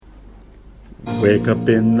Wake up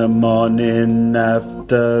in the morning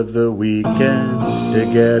after the weekend to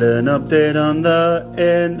get an update on the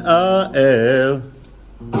NRL.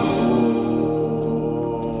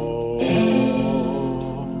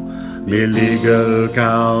 Me legal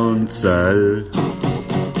counsel.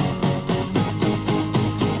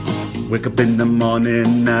 Wake up in the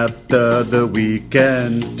morning after the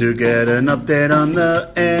weekend to get an update on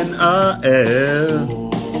the NRL.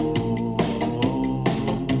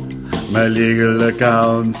 My legal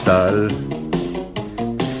counsel.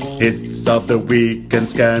 Hits of the weekend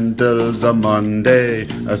scandals on Monday.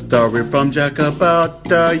 A story from Jack about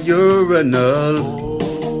the urinal.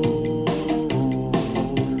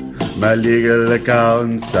 My legal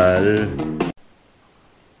counsel.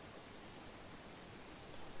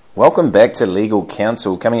 Welcome back to Legal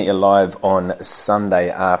Counsel, coming at you live on Sunday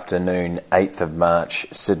afternoon, 8th of March,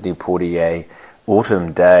 Sydney Portier,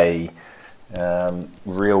 autumn day.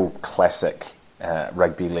 Real classic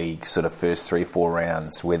rugby league sort of first 3-4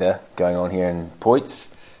 rounds weather going on here in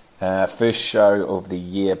Poits. First show of the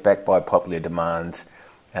year, back by popular demand.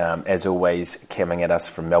 As always, coming at us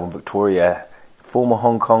from Melbourne, Victoria, former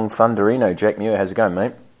Hong Kong Thunderino, Jack Muir. How's it going,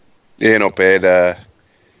 mate? Yeah, not bad.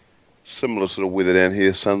 Similar sort of weather down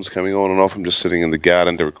here. Sun's coming on and off. I'm just sitting in the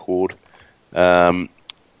garden to record.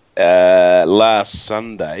 Last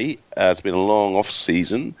Sunday, it's been a long off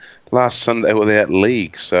season. Last Sunday without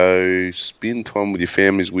league, so spend time with your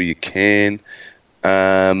families where you can.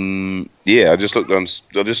 I just looked on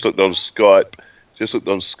Skype.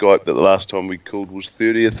 That the last time we called was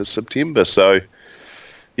 30th of September. So,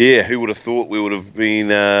 yeah, who would have thought we would have been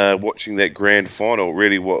watching that grand final?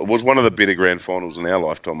 Really, it was one of the better grand finals in our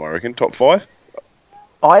lifetime, I reckon. Top 5?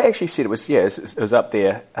 I actually said it was up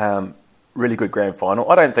there. Really good grand final.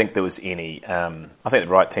 I don't think there was any. I think the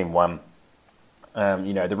right team won.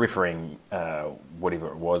 The refereeing, whatever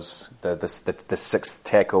it was, the sixth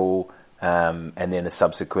tackle, and then the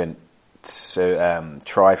subsequent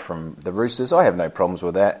try from the Roosters. I have no problems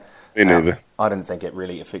with that. Me neither. I didn't think it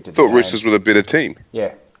really affected. I thought Roosters were the better team.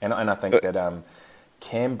 Yeah, and I think that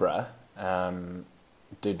Canberra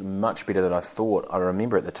did much better than I thought. I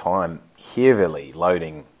remember at the time heavily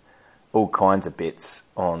loading all kinds of bets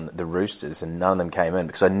on the Roosters, and none of them came in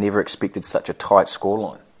because I never expected such a tight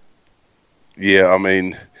scoreline. Yeah, I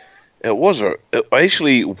mean, I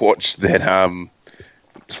actually watched that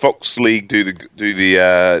Fox League do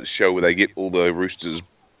the show where they get all the Roosters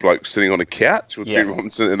blokes sitting on a couch with Drew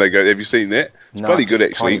Robinson, and they go, "Have you seen that?" It's bloody good,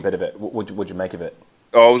 actually. A tiny bit of it. What'd you make of it?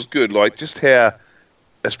 Oh, it was good. Like just how,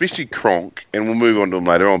 especially Cronk, and we'll move on to him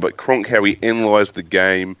later on. But Cronk, how he analysed the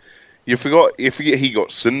game. You forget he got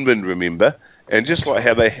Sinbin, remember, and just like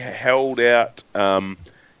how they held out.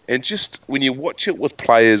 And just when you watch it with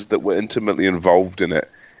players that were intimately involved in it,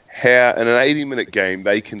 how in an 80-minute game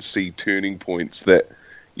they can see turning points that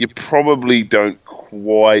you probably don't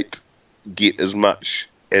quite get as much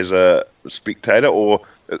as a spectator or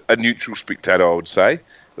a neutral spectator, I would say. It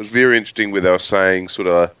was very interesting where they were saying sort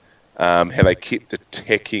of how they kept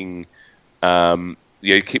attacking,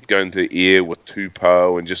 kept going to the air with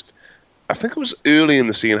Tupou and just, I think it was early in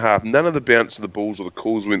the second half, none of the bounce of the balls or the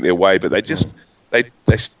calls went their way, but they just... They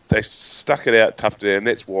stuck it out, toughed it out, and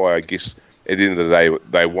that's why I guess at the end of the day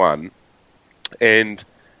they won. And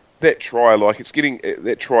that try,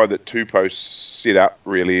 that try that Tupou set up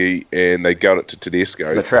really, and they got it to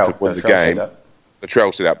Tedesco to win the game. The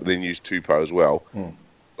Latrell set up, but then used Tupou as well.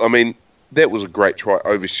 I mean, that was a great try,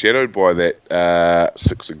 overshadowed by that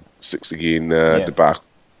six again debacle.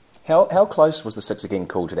 How close was the 6 again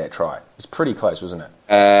call to that try? It was pretty close, wasn't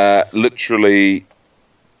it? Literally,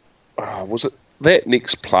 was it that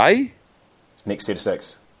next play? Next set of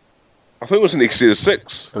 6. I think it was the next set of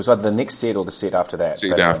 6. It was either the next set or the set after that.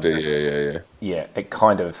 Yeah,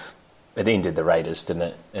 it ended the Raiders, didn't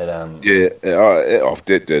it? That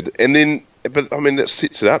did. And then, but I mean, that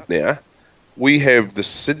sets it up now. We have the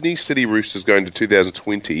Sydney City Roosters going to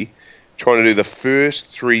 2020, trying to do the first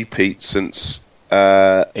three-peat since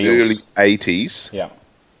early 80s. Yeah.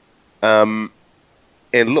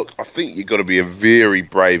 And look, I think you've got to be a very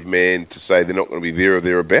brave man to say they're not going to be there or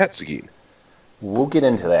thereabouts again. We'll get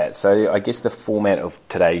into that. So I guess the format of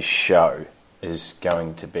today's show is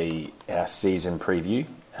going to be our season preview,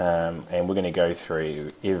 and we're going to go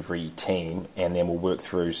through every team, and then we'll work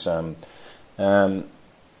through some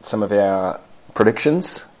of our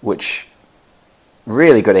predictions, which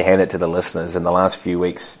really got to hand it to the listeners. In the last few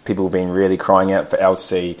weeks, people have been really crying out for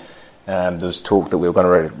LC. There was talk that we were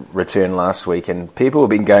going to return last week, and people have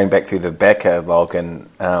been going back through the back catalogue and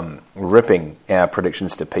ripping our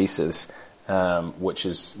predictions to pieces, which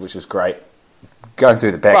is great. Going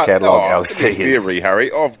through the back catalogue, to be LC is... fair,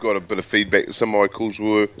 Harry, I've got a bit of feedback that some of my calls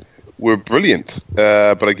were brilliant.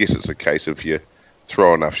 But I guess it's a case of you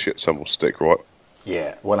throw enough shit, some will stick, right?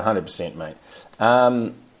 Yeah, 100%, mate.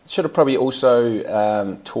 Should have probably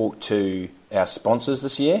also talked to our sponsors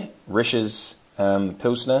this year, Rish's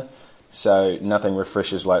Pilsner. So nothing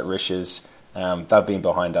refreshes like Rish's. They've been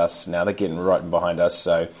behind us. Now they're getting right behind us.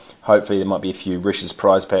 So hopefully there might be a few Rish's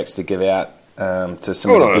prize packs to give out to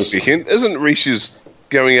some Hold of the on best. a second. Isn't Rish's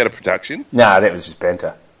going out of production? Nah, that was just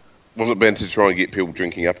banter. Was it meant to try and get people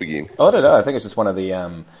drinking up again? I don't know. I think it's just one of the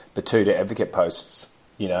Batuta Advocate posts.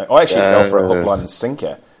 You know, I actually fell for a hook, line and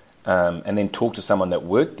sinker, and then talked to someone that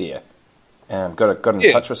worked there. Got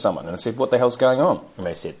in touch with someone, and I said, "What the hell's going on?" And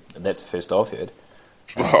they said, "That's the first I've heard."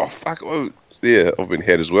 Oh fuck! Well, yeah, I've been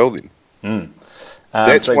had as well then.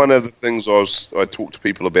 That's one of the things I talk to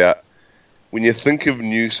people about. When you think of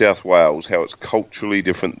New South Wales, how it's culturally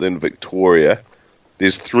different than Victoria,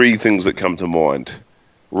 there's three things that come to mind.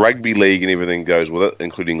 Rugby league and everything goes with it,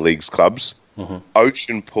 including leagues, clubs,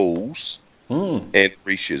 ocean pools, and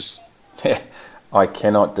Rish's. I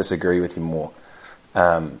cannot disagree with you more.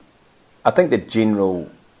 I think the general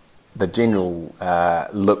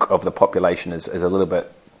look of the population is a little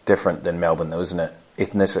bit different than Melbourne, though, isn't it?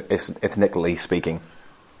 Ethnically speaking.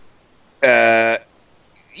 Yeah,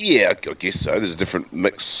 I guess so. There's a different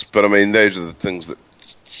mix, but I mean, those are the things that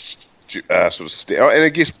sort of stand out. And I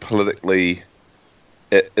guess politically,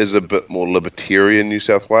 it is a bit more libertarian, New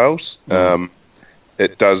South Wales.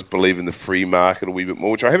 It does believe in the free market a wee bit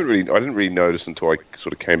more, which I didn't really notice until I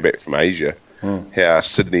sort of came back from Asia. How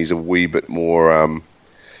Sydney's a wee bit more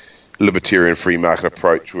libertarian free market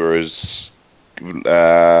approach, whereas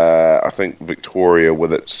I think Victoria,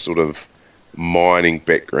 with its sort of mining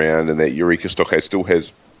background and that Eureka Stockade, still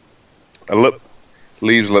has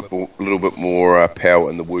leaves a little bit more power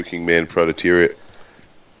in the working man proletariat.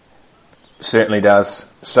 Certainly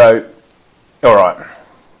does. So, all right.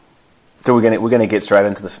 So we're going to get straight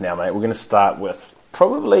into this now, mate. We're going to start with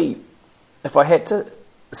probably, if I had to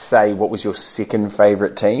say what was your second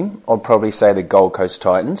favourite team, I'd probably say the Gold Coast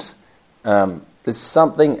Titans. There's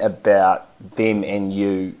something about them and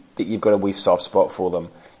you that you've got a wee soft spot for them.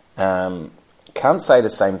 Can't say the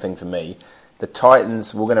same thing for me. The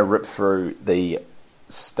Titans, we're going to rip through the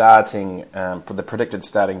predicted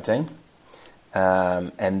starting team.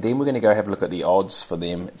 And then we're going to go have a look at the odds for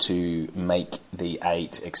them to make the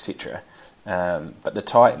 8, etc. But the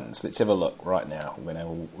Titans, let's have a look right now. We're going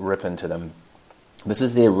to rip into them. This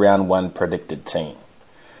is their round 1 predicted team.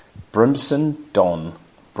 Brimson, Don,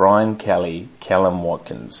 Brian Kelly, Callum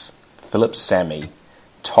Watkins, Philip Sammy,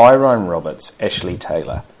 Tyrone Roberts, Ashley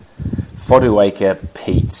Taylor, Foduaker,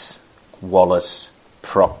 Peets, Wallace,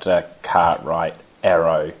 Proctor, Cartwright,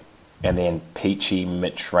 Arrow, and then Peachy,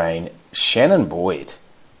 Mitch Rain, Shannon Boyd.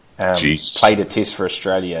 Played a test for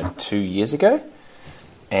Australia 2 years ago.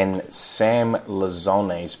 And Sam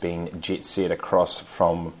Lazone's been jet set across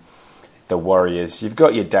from the Warriors. You've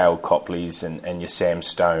got your Dale Copleys and your Sam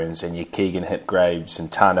Stones and your Keegan Hipgraves and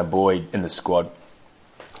Tana Boyd in the squad.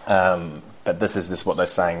 But this is what they're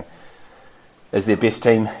saying is their best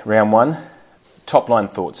team round 1. Top line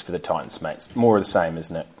thoughts for the Titans, mates. More of the same,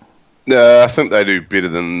 isn't it? I think they do better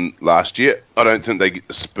than last year. I don't think they get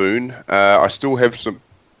the spoon. I still have some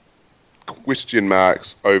question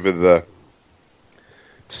marks over the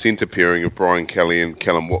centre pairing of Brian Kelly and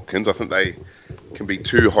Callum Watkins. I think they can be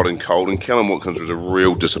too hot and cold, and Callum Watkins was a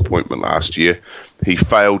real disappointment last year. He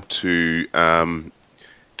failed to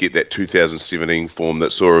get that 2017 form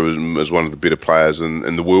that saw him as one of the better players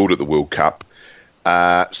in the world at the World Cup.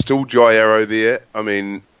 Still Jai Arrow there. I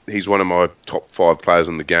mean, he's one of my top 5 players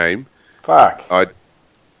in the game. Fuck.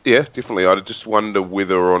 Yeah, definitely. I just wonder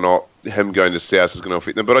whether or not him going to South is going to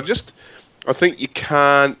affect them. But I think you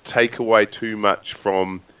can't take away too much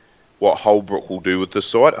from what Holbrook will do with this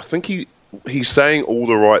side. I think he's saying all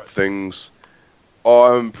the right things.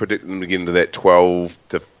 I'm predicting them to get into that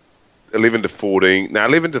 11 to 14,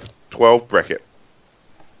 11 to 12 bracket.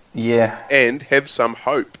 Yeah. And have some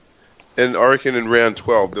hope. And I reckon in round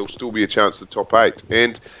 12 there'll still be a chance to top 8.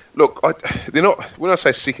 And look, they're not. When I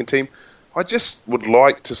say second team, I just would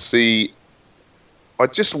like to see. I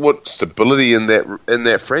just want stability in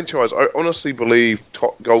that franchise. I honestly believe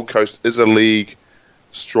Gold Coast is a league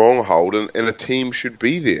stronghold, and a team should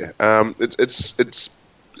be there. It's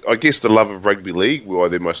I guess the love of rugby league why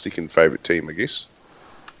they're my second favourite team, I guess.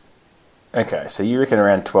 Okay, so you reckon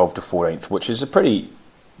around 12th to 14th, which is a pretty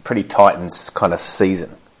Titans kind of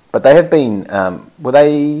season. But they have been.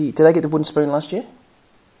 Did they get the wooden spoon last year?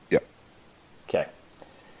 Yep. Okay.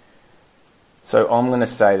 So I'm going to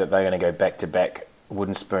say that they're going to go back to back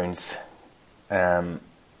wooden spoons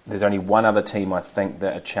There's only one other team I think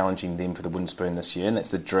that are challenging them for the Winspoon this year, and that's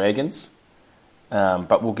the Dragons.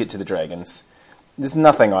 But we'll get to the Dragons. There's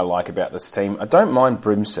nothing I like about this team. I don't mind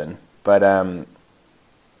Brimson, but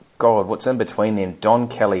God, what's in between them? Don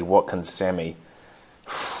Kelly, Watkins, Sammy.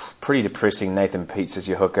 Pretty depressing. Nathan Peets is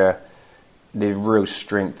your hooker. Their real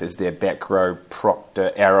strength is their back row,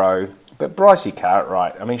 Proctor, Arrow. But Brycey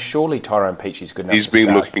Cartwright, I mean, surely Tyrone Peachy's good enough He's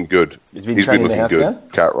been looking good. He's been training the house down?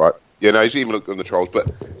 Cartwright. Yeah, no, he's even looked on the trials.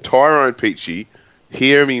 But Tyrone Peachy,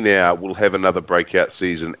 hear me now, will have another breakout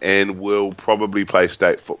season and will probably play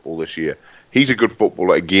state football this year. He's a good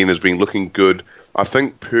footballer, again, has been looking good. I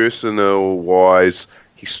think personnel-wise,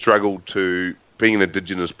 he struggled to, being an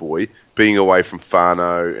Indigenous boy, being away from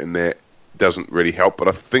whānau, and that doesn't really help. But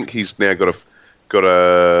I think he's now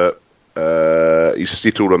he's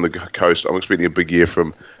settled on the coast. I'm expecting a big year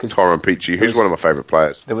from Tyrone Peachy, who's one of my favourite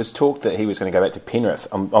players. There was talk that he was going to go back to Penrith.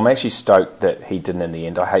 I'm actually stoked that he didn't in the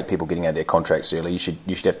end. I hate people getting out of their contracts early. You should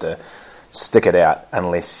have to stick it out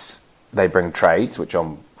unless they bring trades, which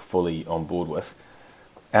I'm fully on board with.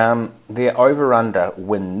 Their over-under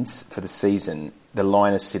wins for the season, the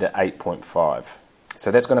line is set at 8.5.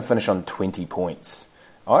 So that's going to finish on 20 points.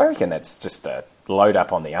 I reckon that's just a load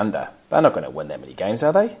up on the under. They're not going to win that many games,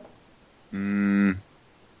 are they? 9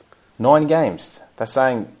 games.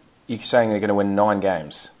 You're saying they're going to win 9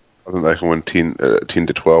 games. I think they can win 10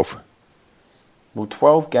 to 12. Well,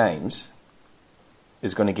 12 games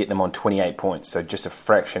is going to get them on 28 points, so just a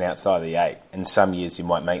fraction outside of the 8. In some years, you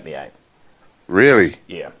might make the 8. Really?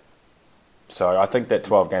 Yeah. So I think that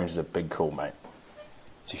 12 games is a big call, mate.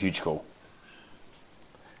 It's a huge call.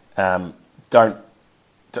 Don't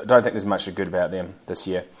think there's much good about them this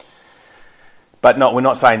year. But no, we're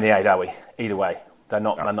not saying the 8, are we? Either way, they're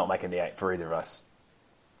not making the 8 for either of us.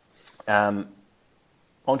 On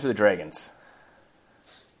to the Dragons.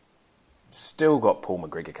 Still got Paul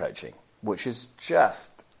McGregor coaching, which is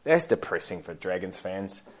that's depressing for Dragons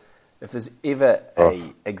fans. If there's ever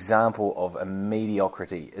a example of a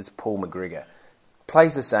mediocrity, it's Paul McGregor.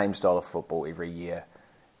 Plays the same style of football every year.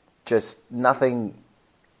 Just nothing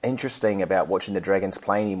interesting about watching the Dragons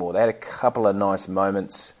play anymore. They had a couple of nice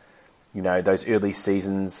moments, those early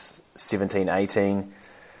seasons, 17, 18,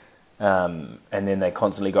 and then they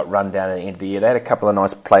constantly got run down at the end of the year. They had a couple of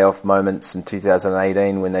nice playoff moments in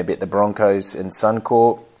 2018 when they beat the Broncos in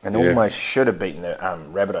Suncorp and almost should have beaten the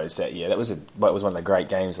Rabbitohs that year. That was one of the great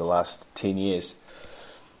games of the last 10 years.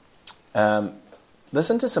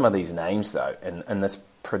 Listen to some of these names, though, in this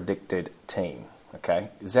predicted team. Okay,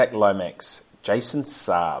 Zach Lomax, Jason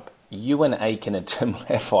Saab, Ewan Aiken and Tim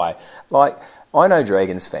Laffey. I know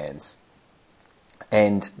Dragons fans,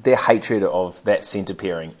 and their hatred of that centre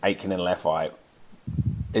pairing, Aiken and Laffey,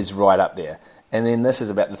 is right up there. And then this is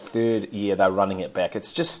about the third year they're running it back.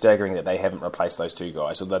 It's just staggering that they haven't replaced those two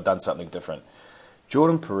guys, or they've done something different.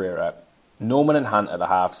 Jordan Pereira, Norman and Hunt are the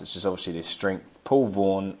halves, which is obviously their strength. Paul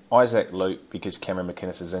Vaughan, Isaac Luke, because Cameron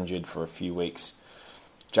McInnes is injured for a few weeks.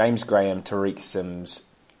 James Graham, Tariq Sims,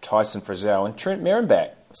 Tyson Frizzell, and Trent Merrin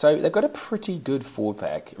back. So they've got a pretty good forward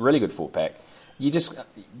pack, really good forward pack. You just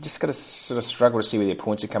got to sort of struggle to see where their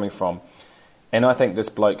points are coming from. And I think this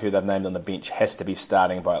bloke who they've named on the bench has to be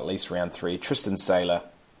starting by at least round 3. Tristan Saylor,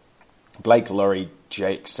 Blake Laurie,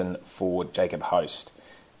 Jackson Ford, Jacob Host.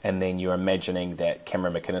 And then you're imagining that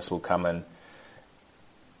Cameron McInnes will come in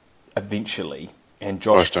eventually. And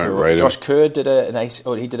Josh Kerr did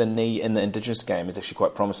a knee in the Indigenous game. It's actually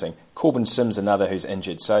quite promising. Corbin Sims, another who's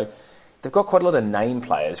injured. So they've got quite a lot of name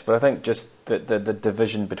players, but I think just the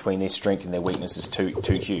division between their strength and their weakness is too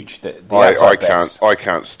huge. I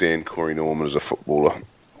can't stand Corey Norman as a footballer.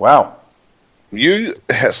 Wow. You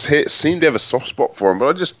seem to have a soft spot for him, but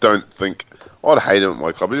I just don't think I'd hate him at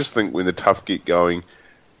my club. I just think when the tough get going,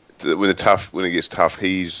 when it gets tough,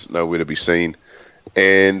 he's nowhere to be seen.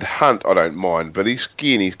 And Hunt, I don't mind, but he's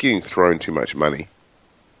getting thrown too much money.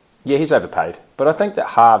 Yeah, he's overpaid. But I think that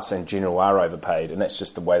halves in general are overpaid, and that's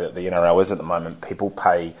just the way that the NRL is at the moment. People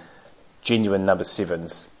pay genuine number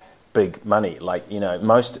 7s big money.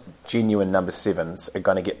 Most genuine number 7s are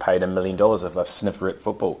going to get paid $1 million if they've sniffed rep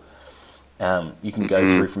football. You can go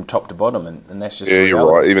through from top to bottom, and that's just... Yeah, you're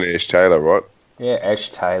right. Even Ash Taylor, right? Yeah, Ash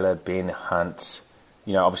Taylor, Ben Hunt,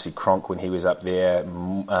 obviously Cronk when he was up there,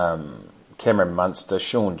 Cameron Munster,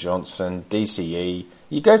 Sean Johnson, DCE.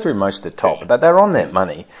 You go through most of the top, but they're on that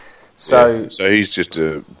money. So he's just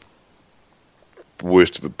a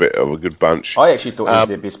worst of a good bunch. I actually thought he was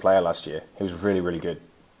their best player last year. He was really, really good.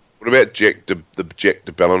 What about the Jack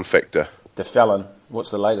DeBellin factor? DeFellon, what's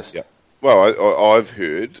the latest? Yeah. Well, I've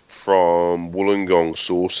heard from Wollongong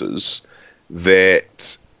sources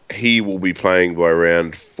that he will be playing by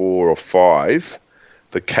round 4 or 5.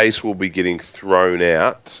 The case will be getting thrown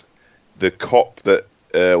out. The cop that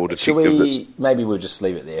or detective maybe we'll just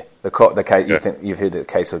leave it there. The case. Yeah. You think you've heard that the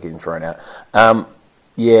case will getting thrown out.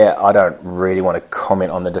 Yeah, I don't really want to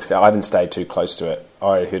comment on the I haven't stayed too close to it.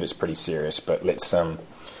 I heard it's pretty serious, but let's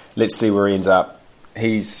see where he ends up.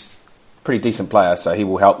 He's a pretty decent player, so he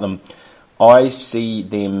will help them. I see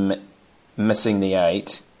them missing the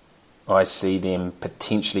 8. I see them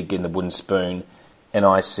potentially getting the wooden spoon, and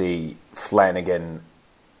I see Flanagan,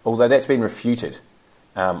 although that's been refuted,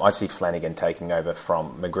 I see Flanagan taking over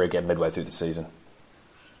from McGregor midway through the season.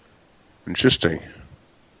 Interesting.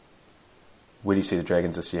 Where do you see the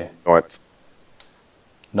Dragons this year? 9th.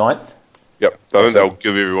 9th? Yep. I think they'll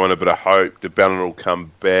give everyone a bit of hope. The Ballon will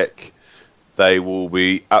come back. They will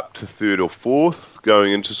be up to 3rd or 4th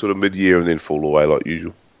going into sort of mid-year and then fall away like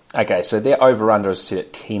usual. Okay, so their over-under is set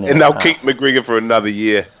at 10 and they'll keep McGregor for another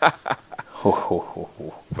year.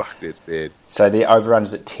 Fuck, that's bad. So their over-under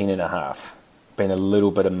is at 10.5. Been a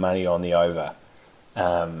little bit of money on the over.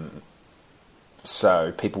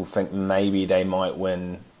 So people think maybe they might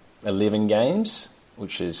win 11 games,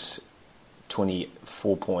 which is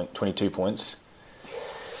 22 points.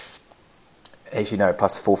 Actually, no,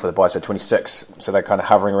 plus 4 for the bye, so 26. So they're kind of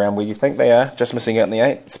hovering around where you think they are, just missing out in the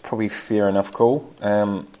 8. It's probably fair enough call.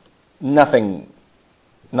 Nothing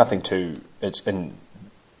too...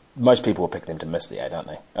 most people will pick them to miss the 8, aren't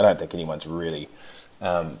they? I don't think anyone's really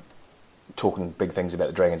talking big things about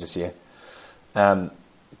the Dragons this year.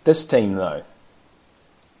 This team, though,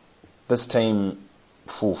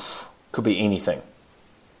 could be anything.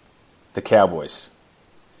 The Cowboys.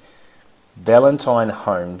 Valentine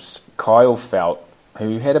Holmes, Kyle Felt,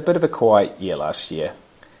 who had a bit of a quiet year last year.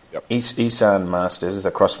 Yep. Isan Masters is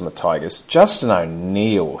across from the Tigers. Justin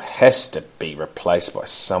O'Neill has to be replaced by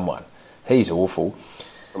someone. He's awful.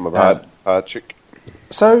 I'm a hard chick.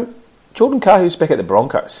 So, Jordan Kahu's back at the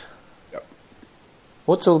Broncos. Yep.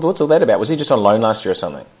 What's all that about? Was he just on loan last year or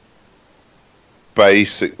something?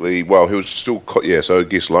 Basically, well, he was still, so I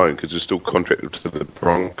guess loan, because he's still contracted to the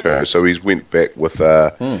Broncos. So he's went back with,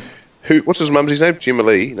 what's his mum's name? Gemma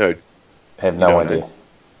Lee? No. I have no idea.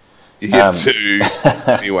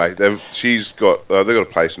 Anyway, they've got a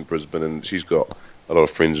place in Brisbane, and she's got a lot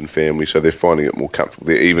of friends and family, so they're finding it more comfortable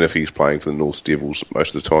there, even if he's playing for the North Devils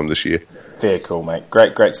most of the time this year. Very cool, mate.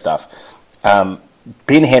 Great stuff.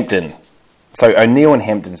 Ben Hampton. So O'Neill and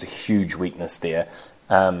Hampton's a huge weakness there.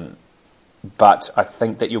 But I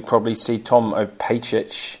think that you'll probably see Tom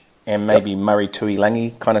Opacic and maybe Murray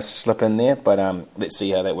Tuilangi kind of slip in there, but let's see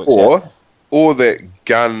how that works out. Or that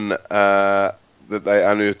gun that they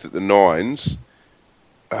unearthed at the Nines.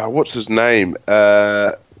 What's his name?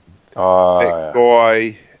 That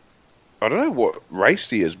guy. I don't know what race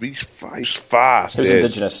he is, but he's fast. He was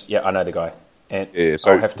Indigenous. Yeah, I know the guy. And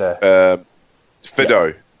so I'll have to...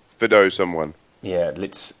 Fido someone. Yeah,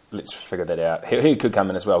 let's figure that out. He could come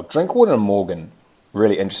in as well. Drinkwater and Morgan,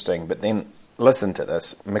 really interesting. But then, listen to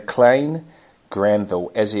this. McLean, Granville,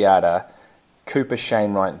 Asiata, Cooper,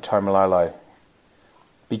 Shane Wright, and Tomalolo.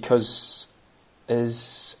 Because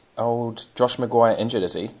is old Josh Maguire injured,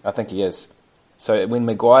 is he? I think he is. So when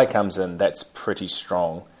Maguire comes in, that's pretty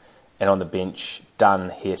strong. And on the bench, Dunn,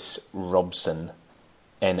 Hess, Robson,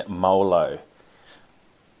 and Molo.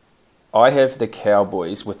 I have the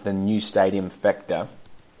Cowboys with the new stadium factor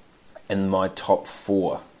in my top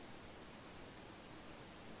 4.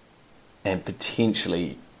 And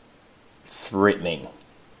potentially threatening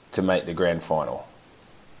to make the grand final.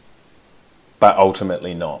 But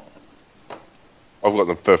ultimately not. I've got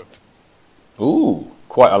them 5th. Ooh,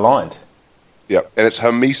 quite aligned. Yeah, and it's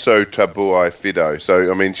Hamiso Tabuai Fido.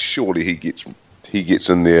 So, I mean, surely he gets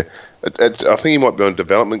in there. I think he might be on a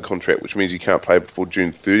development contract, which means he can't play before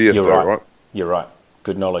June 30th, right? You're right.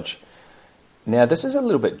 Good knowledge. Now, this is a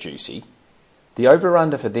little bit juicy. The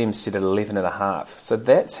over-under for them set at 11.5. So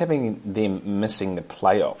that's having them missing the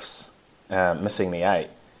playoffs, missing the 8.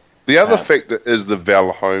 The other factor is the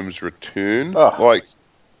Val Holmes return. Like,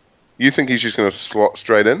 you think he's just going to slot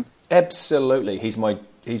straight in? Absolutely. He's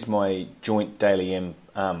my joint Daily M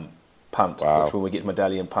punt, which when we get my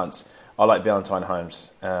Daily M punts, I like Valentine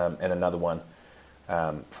Holmes and another one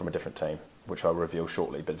from a different team, which I'll reveal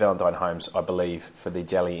shortly. But Valentine Holmes, I believe, for the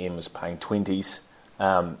Daily M is paying 20s.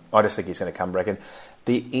 I just think he's going to come back in.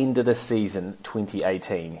 The end of the season,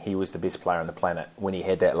 2018, he was the best player on the planet when he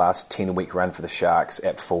had that last 10-week run for the Sharks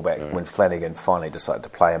at fullback when Flanagan finally decided to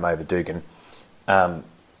play him over Dugan.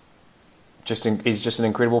 He's just an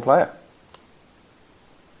incredible player.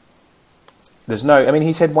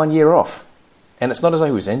 He's had 1 year off. And it's not as though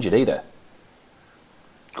he was injured either.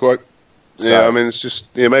 Quite. Yeah, I mean, it's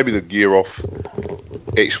just maybe the gear off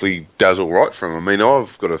actually does all right for him. I mean,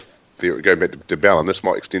 I've got a theory going back to Ballon. This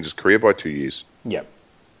might extend his career by 2 years. Yeah.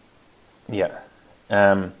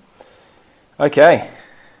 Okay.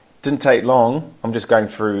 Didn't take long. I'm just going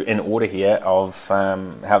through in order here of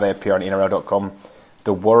how they appear on NRL.com.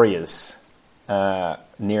 The Warriors, near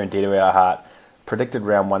and dear to our heart. Predicted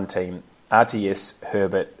round 1 team: RTS,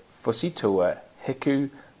 Herbert, Fusitu'a, Hiku,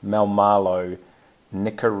 Maumalo,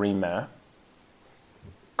 Nikarima,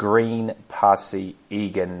 Green, Parsi,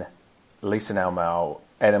 Egan, Lisa Naumau,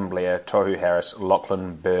 Adam Blair, Tohu Harris,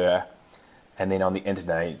 Lachlan Burr, and then on the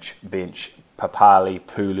interchange bench, Papali,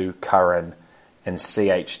 Pulu, Curran, and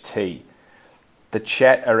CHT. The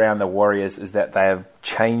chat around the Warriors is that they are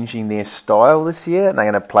changing their style this year, and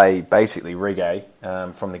they're going to play basically reggae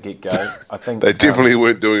from the get-go. I think they definitely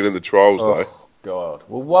weren't doing it in the trials, though. God.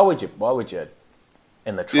 Well, why would you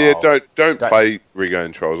in the trial? Yeah, don't play reggae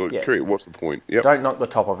in trials. What's the point? Yep. Don't knock the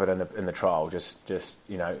top of it in the trial. Just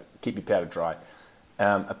keep your powder dry.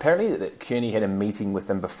 Apparently, Kearney had a meeting with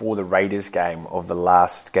them before the Raiders game of the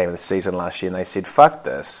last game of the season last year, and they said, "Fuck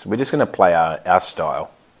this, we're just going to play our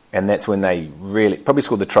style." And that's when they really probably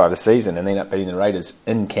scored the try of the season and ended up beating the Raiders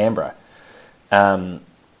in Canberra.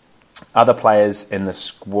 Other players in the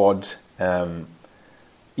squad,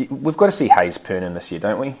 we've got to see Hayes Pernin this year,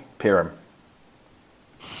 don't we? Perham.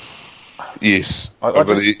 Yes, but I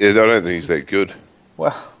don't think he's that good.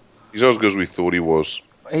 Well, he's not as good as we thought he was.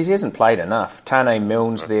 He hasn't played enough. Tane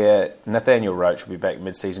Milne's there. Nathaniel Roach will be back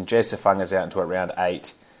mid-season. Jazz Safunga's out until around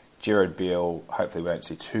 8. Jared Beale, hopefully we won't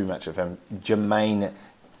see too much of him. Jermaine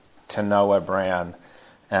Tanoa Brown,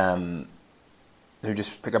 who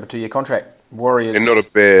just picked up a 2-year contract. Warriors. And not a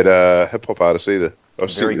bad hip-hop artist either. I've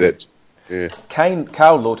seen that. Yeah.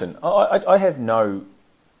 Carl Lawton. I have no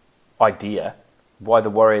idea why the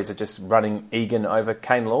Warriors are just running Egan over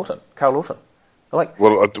Carl Lawton.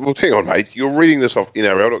 Well, hang on, mate. You're reading this off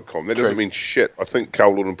NRL.com. That doesn't mean shit. I think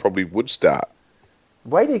Carl Lawton probably would start.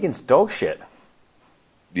 Wade Egan's dog shit.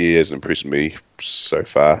 Yeah, he hasn't impressed me so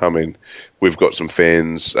far. I mean, we've got some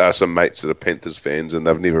fans, some mates that are Panthers fans, and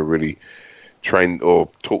they've never really trained or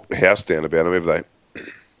talked the house down about him, have they?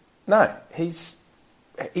 No, he's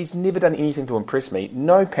never done anything to impress me.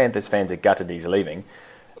 No Panthers fans are gutted he's leaving.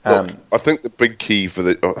 Look, I think the big key for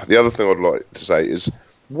the other thing I'd like to say is,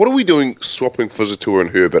 what are we doing swapping Fusitu'a and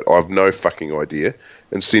Herbert? I have no fucking idea.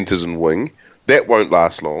 And centres and wing. That won't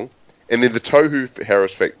last long. And then the Tohu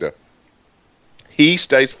Harris factor. He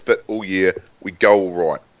stays fit all year. We go all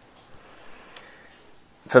right.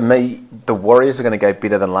 For me, the Warriors are going to go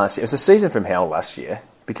better than last year. It was a season from hell last year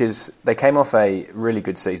because they came off a really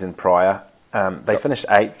good season prior. They finished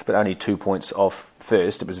 8th, but only 2 points off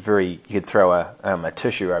first. It was you could throw a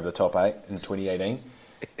tissue over the top 8 in 2018.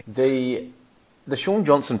 The Sean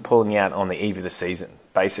Johnson pulling out on the eve of the season,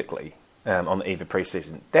 basically, on the eve of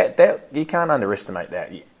pre-season, that you can't underestimate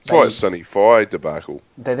that. It's like Sonny Fye debacle.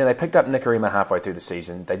 They picked up Nikarima halfway through the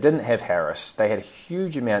season. They didn't have Harris. They had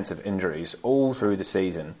huge amounts of injuries all through the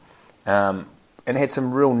season and had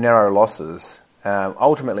some real narrow losses.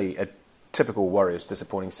 Ultimately, a typical Warriors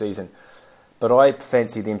disappointing season. But I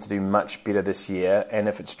fancy them to do much better this year, and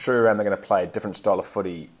if it's true around they're going to play a different style of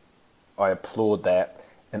footy, I applaud that.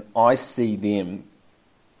 And I see them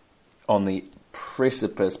on the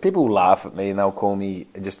precipice. People laugh at me and they'll call me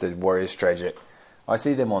just a Warriors tragic. I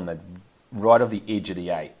see them on the right of the edge of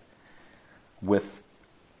the 8 with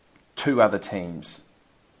 2 other teams.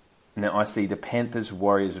 Now I see the Panthers,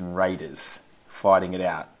 Warriors and Raiders fighting it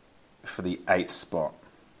out for the 8th spot.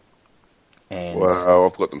 And wow,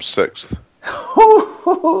 I've got them 6th.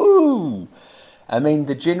 I mean,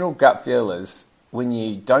 the general gut feel is when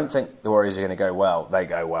you don't think the Warriors are going to go well, they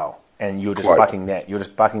go well. And you're just bucking that. You're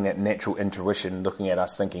just bucking that natural intuition, looking at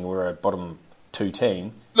us thinking we're a bottom 2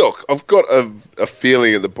 team. Look, I've got a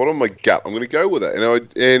feeling at the bottom of my gut. I'm going to go with it.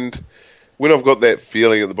 And when I've got that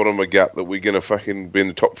feeling at the bottom of my gut that we're going to fucking be in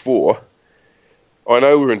the top 4, I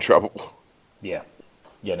know we're in trouble. Yeah.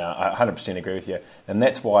 Yeah, no, I 100% agree with you. And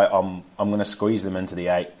that's why I'm going to squeeze them into the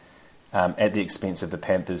 8 at the expense of the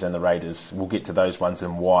Panthers and the Raiders. We'll get to those ones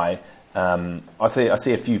and why. I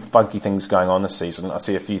see a few funky things going on this season. I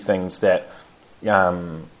see a few things that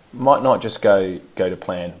might not just go to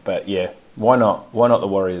plan. But yeah, why not? Why not the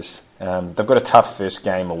Warriors? They've got a tough first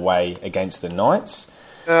game away against the Knights.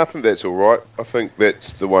 I think that's all right. I think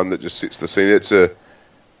that's the one that just sets the scene.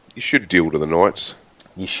 You should deal to the Knights.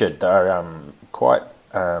 You should. They're quite.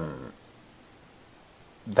 They're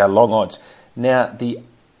long odds. Now the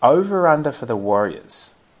over/under for the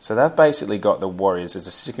Warriors. So they've basically got the Warriors as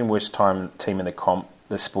the second worst team in the comp,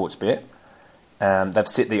 the sports bet. They've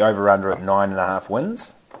set the over/under at 9.5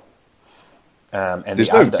 wins. And There's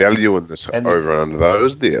the no under, value in this and the- over and under, though,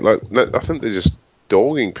 is there? Like, no, I think they're just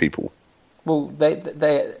dogging people. Well,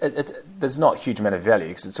 there's not a huge amount of value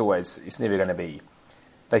because it's never going to be.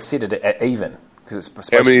 They set it at even because it's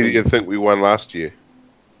supposed How many to do be. you think we won last year?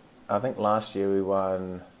 I think last year we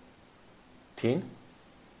won 10.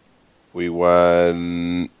 We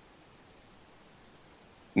won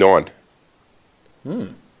 9.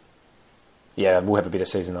 Yeah, we'll have a better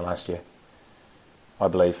season than last year, I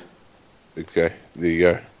believe. Okay, there you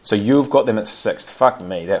go. So you've got them at 6th. Fuck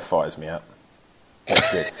me, that fires me up.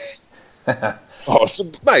 That's good. Oh,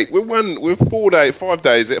 so, mate, we're 5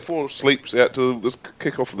 days out, 4 sleeps out to this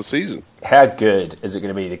kick-off of the season. How good is it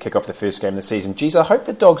going to be to kick off the first game of the season? Geez, I hope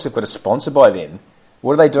the Dogs have got a sponsor by then.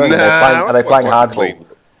 What are they doing? Are they playing hardball?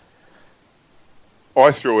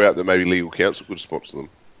 I threw out that maybe legal counsel could sponsor them,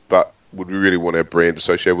 but would we really want our brand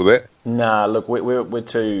associated with that? Nah, look, we're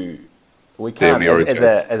too. We Damn, can't you're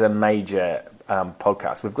as a major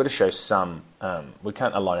podcast. We've got to show some. We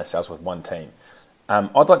can't align ourselves with one team.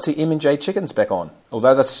 I'd like to see M&J Chickens back on,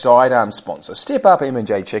 although the sidearm sponsor. Step up,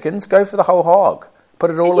 M&J Chickens. Go for the whole hog. Put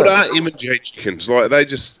it all What in. are M&J Chickens? Like,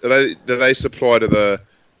 do they supply to the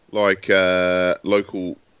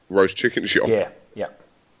local roast chicken shop? Yeah.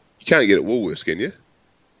 You can't get it at Woolworths, can you?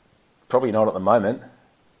 Probably not at the moment.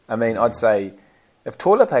 I mean, I'd say if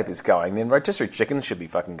toilet paper's going, then rotisserie chickens should be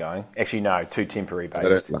fucking going. Actually, no, too temporary They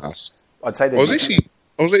based. don't last. I'd say I was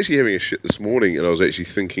actually having a shit this morning, and I was actually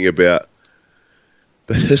thinking about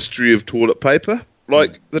the history of toilet paper.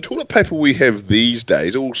 Like, the toilet paper we have these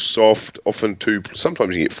days, all soft, often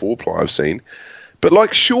sometimes you get 4-ply, I've seen. But,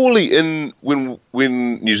 like, surely when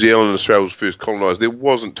New Zealand and Australia was first colonised, there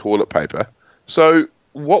wasn't toilet paper. So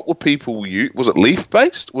what were people use? Was it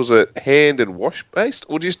leaf-based? Was it hand and wash-based?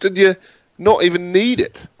 Or did you not even need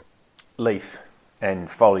it? Leaf and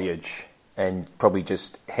foliage and probably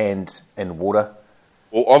just hand and water.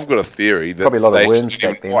 Well, I've got a theory that Probably a lot of they worms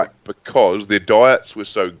actually back then. might, because their diets were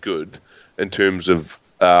so good in terms of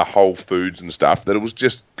whole foods and stuff that it was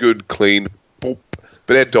just good, clean, boop.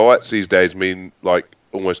 But our diets these days mean like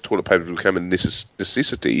almost toilet paper has become a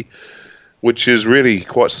necessity, which is really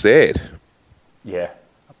quite sad. Yeah.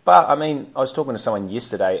 But, I mean, I was talking to someone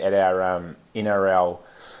yesterday at our NRL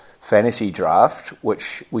fantasy draft,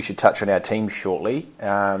 which we should touch on our team shortly.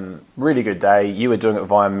 Really good day. You were doing it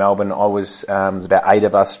via Melbourne. I was, there's about 8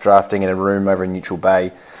 of us drafting in a room over in Neutral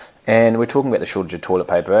Bay. And we're talking about the shortage of toilet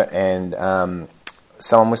paper. And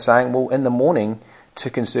someone was saying, well, in the morning, to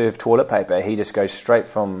conserve toilet paper, he just goes straight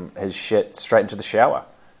from his shit straight into the shower.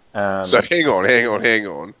 So hang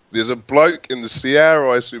on. There's a bloke in the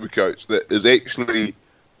CRI Supercoach that is actually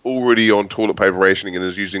already on toilet paper rationing and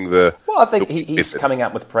is using the... Well, I think he's method. coming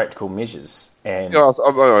up with practical measures. And Yeah,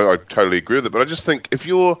 I totally agree with it, but I just think if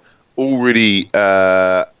you're already,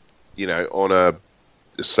 on a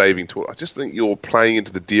saving toilet, I just think you're playing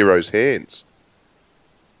into the Dero's hands.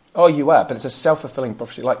 Oh, you are, but it's a self-fulfilling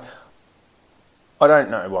prophecy. Like, I don't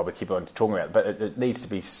know why we keep on talking about it, but it needs to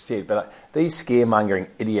be said. But like, these scaremongering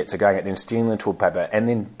idiots are going out there and stealing the toilet paper, and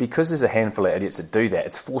then because there's a handful of idiots that do that,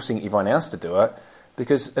 it's forcing everyone else to do it.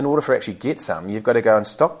 Because in order for actually get some, you've got to go and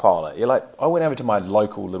stockpile it. You're like, I went over to my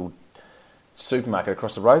local little supermarket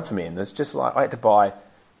across the road from me, and there's just like I had to buy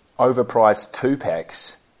overpriced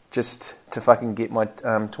 2-packs just to fucking get my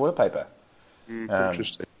toilet paper.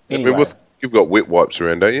 Interesting. Anyway. You've got wet wipes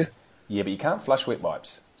around, don't you? Yeah, but you can't flush wet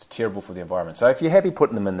wipes. It's terrible for the environment. So if you're happy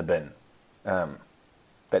putting them in the bin,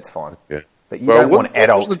 that's fine. Yeah. But you don't want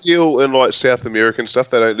adult. What's the deal in like South American stuff?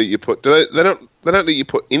 They don't let you put. They don't let you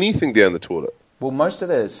put anything down the toilet. Well, most of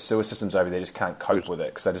the sewer systems over there just can't cope with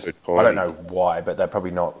it because they just. They're I don't know why, but they're probably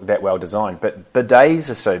not that well designed. But bidets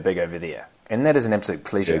are so big over there, and that is an absolute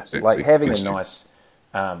pleasure. Yeah, exactly. Like having a Pleasure. nice,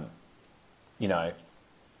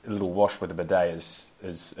 little wash with a bidet is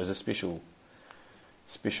a special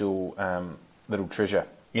little treasure.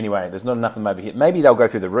 Anyway, there's not enough of them over here. Maybe they'll go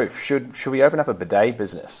through the roof. Should we open up a bidet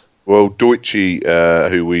business? Well, Deutsche,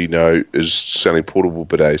 who we know, is selling portable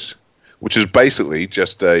bidets, which is basically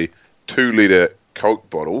just a 2-litre Coke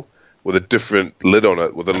bottle with a different lid on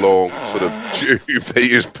it, with a long sort of tube that you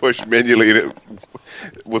just push manually, and it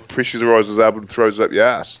with pressurizes up and throws it up your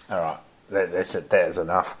ass. All right, that's it. That is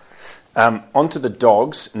enough. Onto the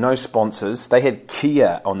Dogs. No sponsors. They had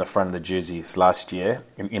Kia on the front of the jerseys last year.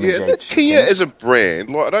 Yeah, Kia is a brand.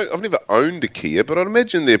 Like I've never owned a Kia, but I'd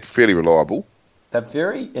imagine they're fairly reliable. They're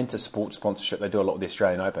very into sports sponsorship. They do a lot with the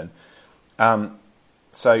Australian Open.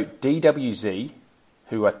 So DWZ,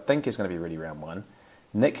 who I think is going to be ready round 1,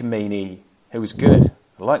 Nick Meaney, who was good.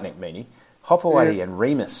 I like Nick Meaney. Hopewadi and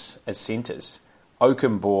Remus as centres.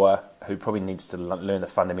 Okumboa, who probably needs to learn the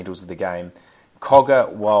fundamentals of the game.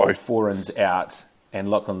 Cogger while Foran's out, and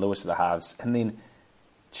Lachlan Lewis at the halves. And then,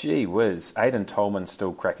 gee whiz, Aidan Tolman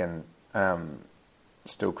still cracking the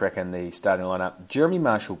starting lineup. Jeremy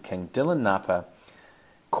Marshall-King, Dylan Napa,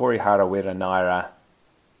 Corey Harawira-Naira,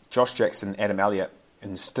 Josh Jackson, Adam Elliott,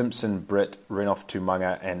 and Stimson, Britt, Renouf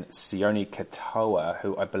Tumunga, and Sione Katoa,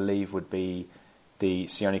 who I believe would be the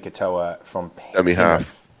Sione Katoa from Dummy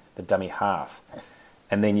half. The dummy half.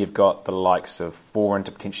 And then you've got the likes of Foran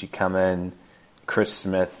to potentially come in. Chris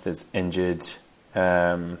Smith is injured.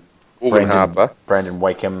 Morgan Harper. Brandon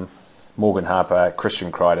Wakeham, Morgan Harper,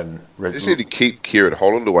 Christian Crichton. They just need to keep Kieran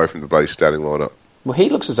Holland away from the bloody starting lineup. Well, he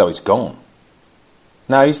looks as though he's gone.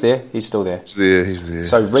 No, he's there. He's still there. He's there.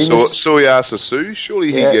 So Remus... Soyasa Sue,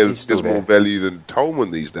 surely he gives there. more value than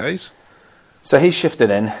Tolman these days. So he's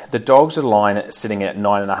shifted in. The Dogs are line sitting at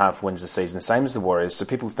 9.5 wins this season, same as the Warriors. So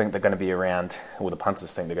people think they're going to be around, or the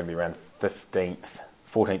punters think they're going to be around 14th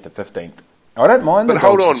to 15th. I don't mind the But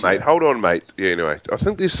Dogs. hold on, mate. Yeah, anyway, I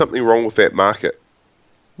think there's something wrong with that market.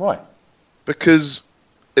 Why? Because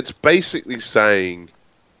it's basically saying,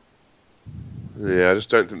 I just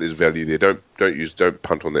don't think there's value there. Don't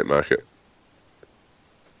punt on that market.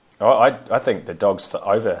 I think the Dogs for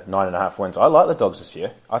over 9.5 wins. I like the Dogs this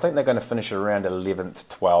year. I think they're going to finish around 11th,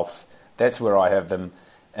 12th. That's where I have them.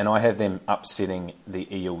 And I have them upsetting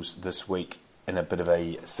the Eels this week in a bit of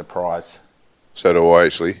a surprise. So do I,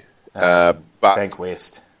 actually. But Bank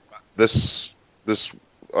West. This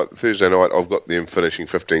Thursday night, I've got them finishing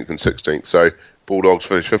 15th and 16th. So Bulldogs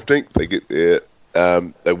finish 15th. They get there.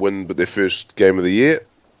 They win their first game of the year.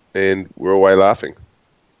 And we're away laughing.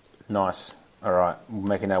 Nice. All right, we're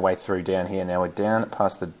making our way through down here. Now we're down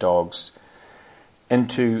past the Dogs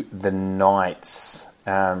into the Knights.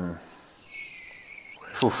 They're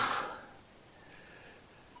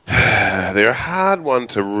a hard one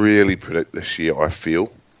to really predict this year, I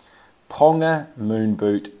feel. Ponga,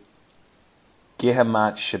 Moonboot,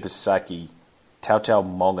 Gehamat Shibasaki, Tautau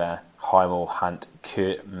Moga, Heimel Hunt,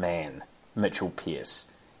 Kurt Mann, Mitchell Pearce.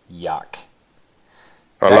 Yuck.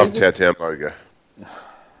 I love Tautau Moga.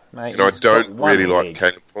 Mate, and I don't really like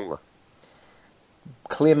Caleb Ponga.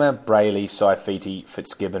 Clemmer, Brayley, Saifiti,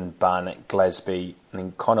 Fitzgibbon, Barnett, Glasby, and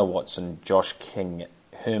then Connor Watson, Josh King,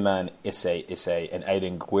 Herman Isse, and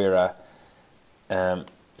Aidan Guerra.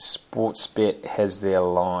 Sportsbet has their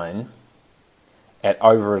line at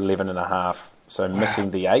over 11.5, so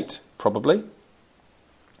missing the 8, probably.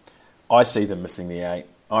 I see them missing the 8.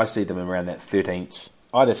 I see them around that 13th.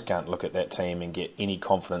 I just can't look at that team and get any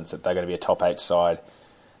confidence that they're going to be a top 8 side.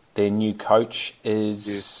 Their new coach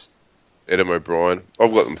is... Adam O'Brien.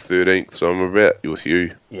 I've got them 13th, so I'm about with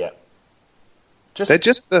you. Yeah. They're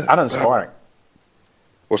just uninspiring.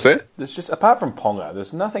 What's that? There's just, apart from Ponga,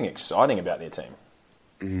 there's nothing exciting about their team.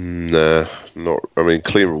 Nah, not. I mean,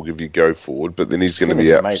 Clemmer will give you go forward, but then he's going to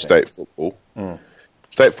be out for state football.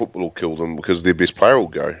 State football will kill them because their best player will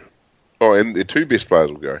go. Oh, and their 2 best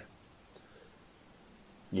players will go.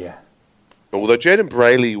 Yeah. Although Jaden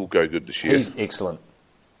Brayley will go good this year. He's excellent.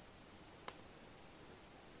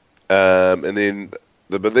 And then,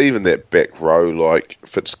 but even that back row, like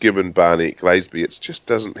Fitzgibbon, Barnett, Glasby, it just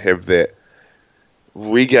doesn't have that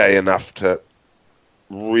reggae enough to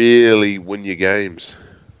really win your games.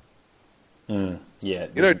 Yeah.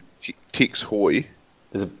 You know, Tex Hoy.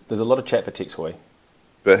 There's a lot of chat for Tex Hoy.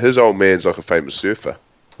 But his old man's like a famous surfer.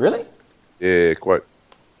 Really? Yeah, quite.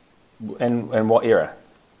 And what era?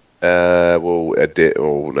 Well,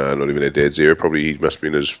 not even our dad's era. Probably he must be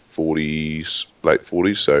in his 40s, late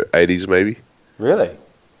 40s, so 80s maybe. Really?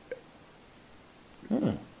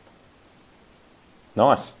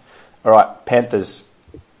 Nice. All right, Panthers.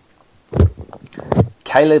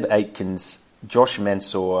 Caleb Aikens, Josh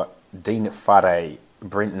Mansour, Dean Whare,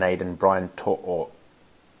 Brent Naden, Brian To'o,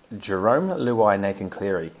 Jerome Luai, Nathan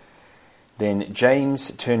Cleary. Then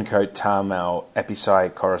James Turncoat, Tamau,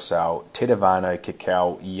 Apisai Coruscant, Tedavano,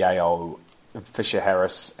 Kikau, Yao, Fisher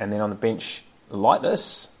Harris. And then on the bench, like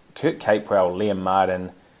this, Kurt Capewell, Liam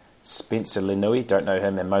Martin, Spencer Linui, don't know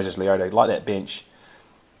him, and Moses Leota. Like that bench.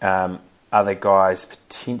 Other guys,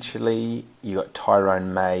 potentially, you got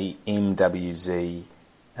Tyrone May, MWZ,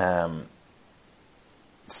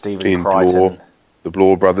 Stephen Crichton. The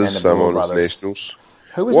Bloor brothers, some on Nationals.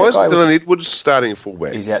 Who was Why that guy is Dylan Edwards starting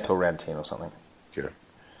fullback? He's out till round 10 or something. Yeah.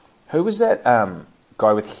 Who was that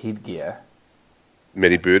guy with headgear?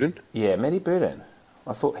 Matty Burden? Yeah, Matty Burden.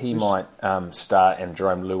 I thought he might start, and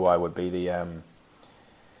Jerome Luai would be the...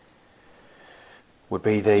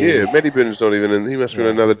 Yeah, Matty Burden's not even in... He must be in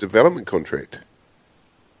another development contract.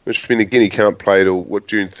 Which means, again, he can't play till,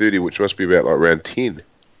 June 30, which must be about, like, round 10.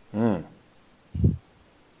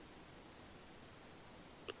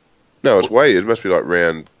 No, it's way. It must be like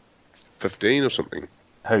round 15 or something.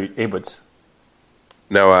 Who, Edwards?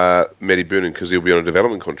 No, Matty Boonen, because he'll be on a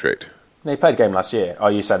development contract. No, he played a game last year. Oh,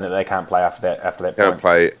 you're saying that they can't play after that point? Can't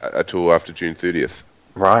play until after June 30th.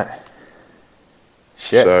 Right.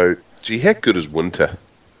 Shit. So, gee, how good is winter?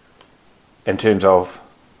 In terms of...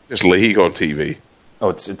 Just league on TV. Oh,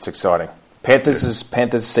 it's exciting.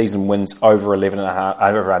 Panthers season wins over 11.5.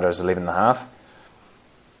 Over under is 11.5.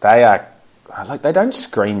 They are... Like, they don't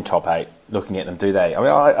scream top 8 looking at them, do they? I mean,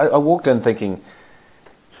 I walked in thinking...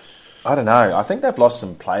 I don't know. I think they've lost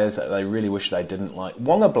some players that they really wish they didn't. Like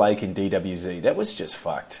Wonga Blake and DWZ, that was just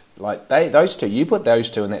fucked. Like those two, you put those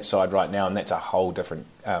two in that side right now, and that's a whole different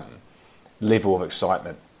level of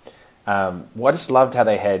excitement. I just loved how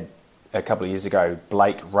they had a couple of years ago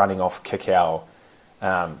Blake running off Kikau.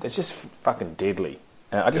 It's just fucking deadly.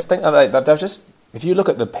 I just think they've just. If you look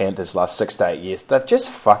at the Panthers last 6 to 8 years, they've just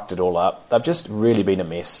fucked it all up. They've just really been a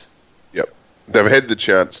mess. Yep, they've had the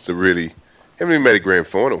chance to really. Haven't even made a grand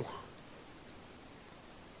final.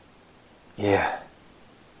 Yeah.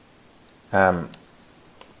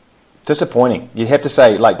 Disappointing. You'd have to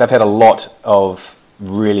say, like, they've had a lot of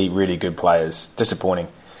really, really good players. Disappointing.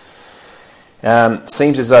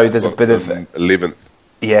 Seems as though there's a bit of 11th.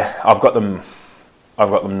 Yeah, I've got them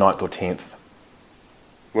 9th or 10th.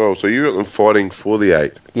 Well, so you got them fighting for the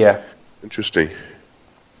 8. Yeah. Interesting.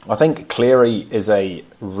 I think Cleary is a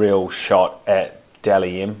real shot at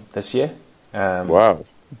Dally M this year. Wow.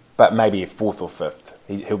 But maybe 4th or 5th.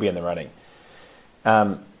 He'll be in the running.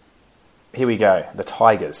 Here we go. The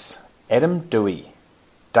Tigers. Adam Dewey.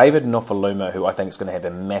 David Nofaluma, who I think is going to have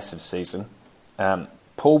a massive season.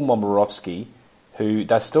 Paul Momirovski, who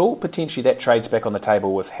they're still potentially that trade's back on the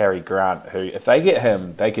table with Harry Grant, who if they get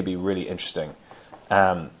him, they could be really interesting.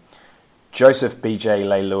 Joseph BJ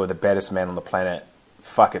Leilua, the baddest man on the planet.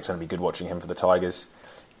 Fuck, it's going to be good watching him for the Tigers.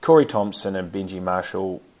 Corey Thompson and Benji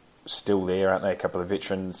Marshall still there, aren't they? A couple of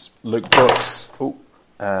veterans. Luke Brooks.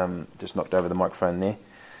 Just knocked over the microphone there.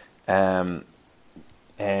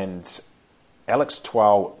 And Alex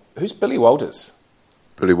Twal. Who's Billy Walters?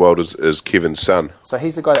 Billy Walters is Kevin's son. So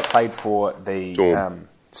he's the guy that played for the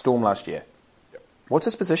Storm last year. Yep. What's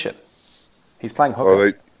his position? He's playing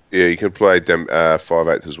hooker. He can play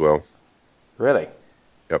 5/8 as well. Really?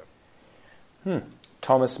 Yep.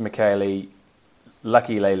 Thomas McKaylee,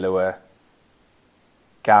 Lucky Leilua,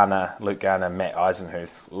 Luke Garner, Matt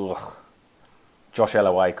Eisenhuth, Josh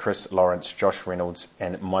Alloway, Chris Lawrence, Josh Reynolds,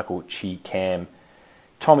 and Michael Chi Cam.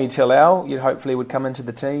 Tommy Tillau, you'd hopefully would come into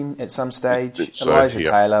the team at some stage. Elijah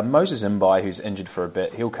Taylor, Moses Mbai, who's injured for a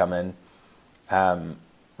bit, he'll come in.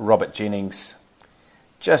 Robert Jennings,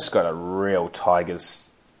 just got a real Tigers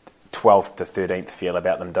 12th to 13th feel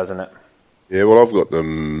about them, doesn't it? Yeah, well, I've got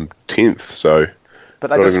them 10th, so... But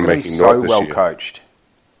they just seem so well coached.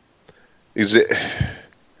 Is it...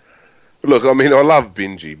 Look, I mean, I love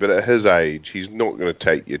Benji, but at his age, he's not going to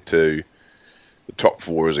take you to the top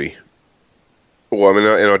 4, is he? Well, I mean,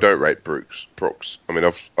 and I don't rate Brooks. I mean,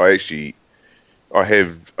 I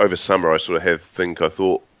have, over summer, I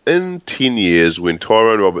thought, in 10 years, when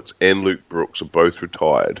Tyrone Roberts and Luke Brooks are both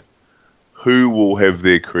retired, who will have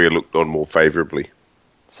their career looked on more favourably?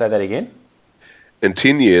 Say that again? In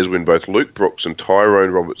 10 years, when both Luke Brooks and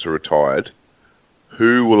Tyrone Roberts are retired,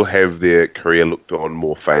 who will have their career looked on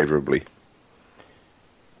more favourably?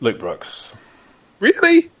 Luke Brooks.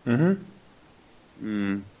 Really?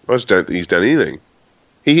 Mm-hmm. I just don't think he's done anything.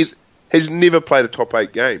 He's never played a top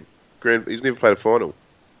 8 game. He's never played a final.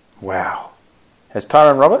 Wow. Has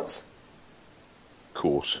Tyrone Roberts? Of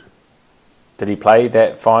course. Did he play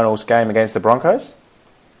that finals game against the Broncos?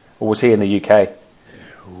 Or was he in the UK?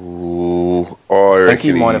 Ooh, I think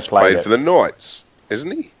he might have played for the Knights,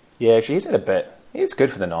 hasn't he? Yeah, he's had a bit. He's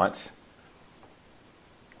good for the Knights.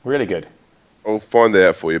 Really good. I'll find that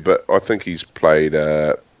out for you, but I think he's played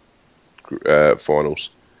finals.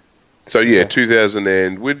 So, yeah, 2000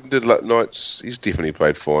 and... When did Knights... He's definitely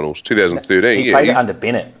played finals. 2013. He played it under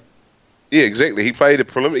Bennett. Yeah, exactly. He played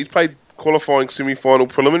He played qualifying semi-final,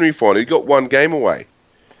 preliminary final. He got one game away.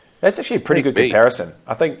 That's actually a pretty good comparison.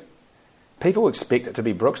 I think people expect it to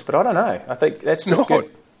be Brooks, but I don't know. I think that's just good.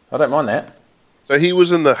 I don't mind that. So he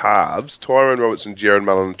was in the halves, Tyrone Roberts and Jared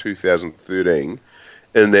Mullen in 2013,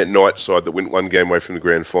 in that night side that went one game away from the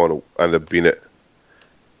grand final under Bennett.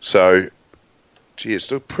 So, gee, it's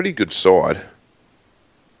still a pretty good side.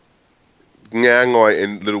 Ngangai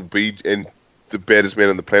and Little B and the baddest man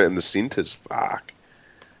on the planet in the centres. Fuck.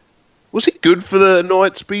 Was he good for the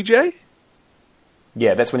Knights, BJ?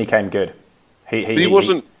 Yeah, that's when he came good. He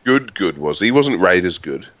wasn't good, was he? He wasn't Raiders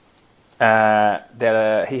good. He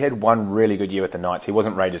had one really good year with the Knights. He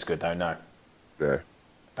wasn't Raiders good, though, no. No.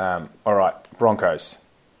 All right, Broncos.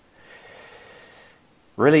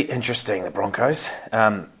 Really interesting, the Broncos.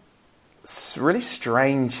 It's really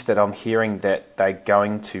strange that I'm hearing that they're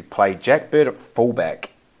going to play Jack Bird at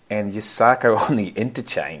fullback and Yasako on the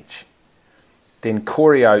interchange. Then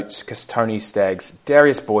Corey Oates, Tony Staggs,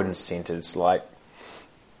 Darius Boyd in centres. Like,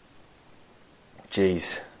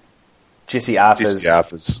 geez. Jesse Arthurs.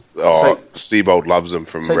 Oh, Seabold loves him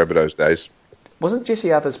from Rabbitohs days. Wasn't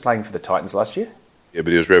Jesse Arthurs playing for the Titans last year? Yeah,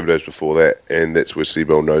 but he was Rabbitohs before that, and that's where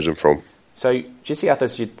Seabold knows him from. So Jesse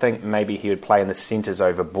Arthurs, you'd think maybe he would play in the centres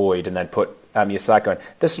over Boyd, and they'd put Yasako in.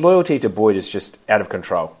 This loyalty to Boyd is just out of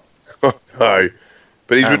control. No,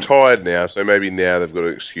 but he's retired now, so maybe now they've got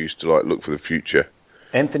an excuse to look for the future.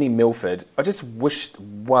 Anthony Milford, I just wished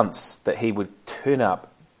once that he would turn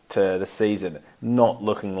up to the season not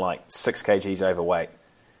looking like 6 kgs overweight.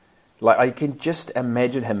 Like, I can just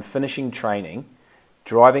imagine him finishing training,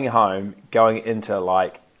 driving home, going into a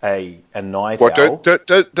night out.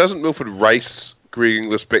 Doesn't Milford race Greg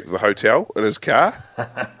Inglis back to the hotel in his car?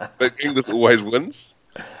 But Inglis always wins.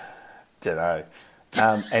 Don't know.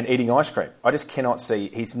 And eating ice cream. I just cannot see.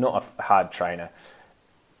 He's not a hard trainer.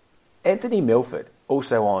 Anthony Milford,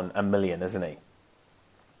 also on $1 million, isn't he?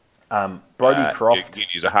 Brodie Croft.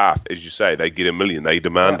 He's a half, as you say. They get $1 million. They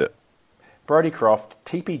demand it. Brodie Croft,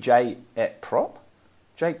 TPJ at prop,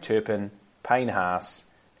 Jake Turpin, Payne Haas,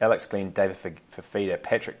 Alex Glenn, David Fafita,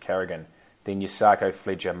 Patrick Carrigan, then Yasako,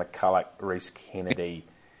 Fletcher, McCulloch, Reece Kennedy.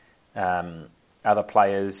 Other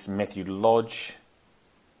players, Matthew Lodge,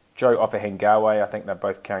 Joe Ofahengawe, I think they're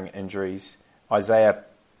both carrying injuries. Isaiah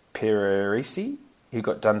Pererisi, who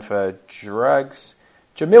got done for drugs.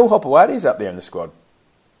 Jamil Hopewadi's up there in the squad.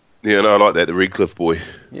 Yeah, no, I like that, the Redcliffe boy.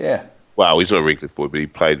 Yeah. Well, he's not a Redcliffe boy, but he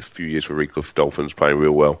played a few years for Redcliffe Dolphins, playing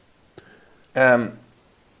real well.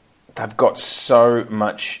 They've got so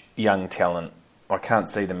much young talent. I can't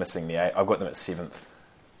see them missing the 8. I've got them at 7th.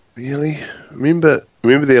 Really? Remember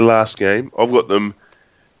their last game? I've got them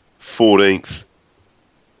 14th.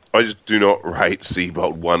 I just do not rate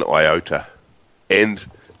Seabold one iota. And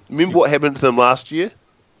remember what happened to them last year?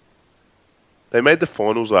 They made the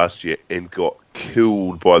finals last year and got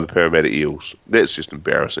killed by the Parramatta Eels. That's just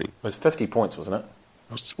embarrassing. It was 50 points, wasn't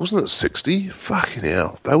it? Wasn't it 60? Fucking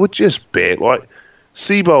hell. They were just bad.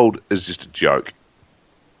 Seabold is just a joke.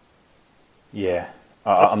 Yeah.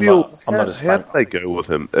 I'm not as fun. How did they go with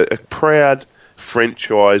him? A proud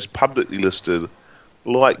franchise, publicly listed,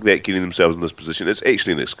 like that, getting themselves in this position. It's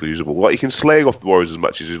actually inexcusable. You can slag off the Warriors as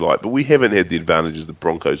much as you like, but we haven't had the advantages the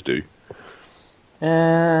Broncos do.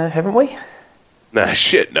 Haven't we? Nah,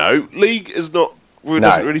 shit, no. League is not...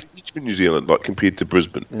 doesn't really feature New Zealand, compared to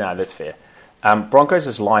Brisbane. No, that's fair.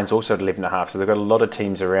 Broncos' line's also at 11.5, so they've got a lot of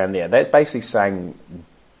teams around there. They're basically saying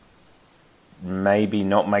maybe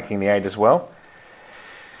not making the 8 as well.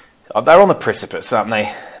 They're on the precipice, aren't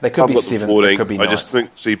they? They could be 7th, they could be 9th. I just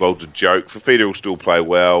think Seabold's a joke. Fafita will still play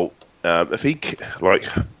well. If they keep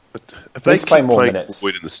play more playing minutes.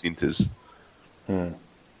 Boyd in the centres...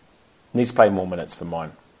 Needs to play more minutes for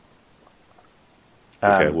mine.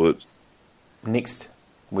 Next,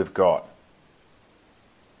 we've got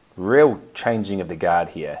real changing of the guard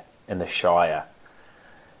here in the Shire.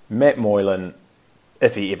 Matt Moylan,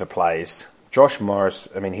 if he ever plays. Josh Morris,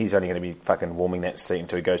 he's only going to be fucking warming that seat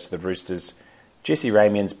until he goes to the Roosters. Jesse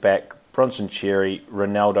Ramien's back. Bronson Cherry,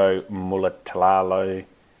 Ronaldo Mulatalalo,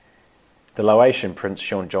 the Laotian Prince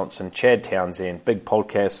Sean Johnson, Chad Townsend, big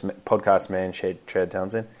podcast man Chad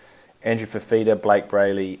Townsend, Andrew Fafita, Blake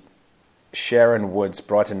Brayley, Sharon Woods,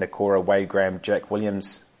 Brighton Nakora, Wade Graham, Jack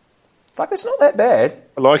Williams. That's not that bad.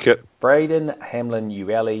 I like it. Braden Hamlin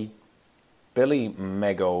Ueli, Billy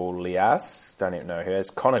Magolias, don't even know who it is,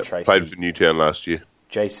 Connor Tracy. Played for Newtown last year.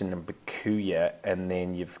 Jason Bakuya, and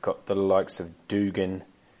then you've got the likes of Dugan,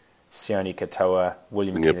 Sione Katoa,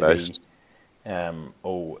 William Kennedy,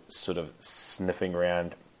 all sort of sniffing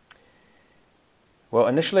around. Well,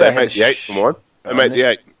 initially they made the 8 for mine. They made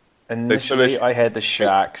the 8. Initially, I had the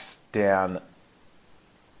Sharks down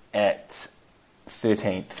at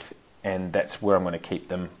 13th, and that's where I'm going to keep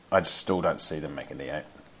them. I just still don't see them making the 8.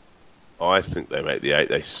 I think they make the 8.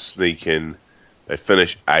 They sneak in, they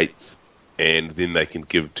finish 8th, and then they can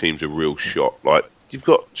give teams a real shot. You've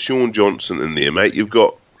got Sean Johnson in there, mate. You've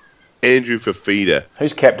got Andrew Fafita.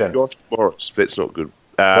 Who's captain? Josh Morris. That's not good.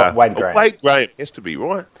 Wade Graham. Wade Graham has to be,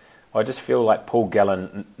 right? I just feel like Paul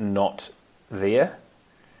Gallen not there.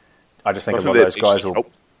 I just think a lot of those guys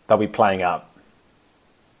they'll be playing up.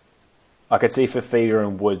 I could see Fafita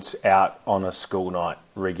and Woods out on a school night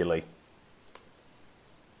regularly.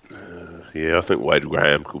 Yeah, I think Wade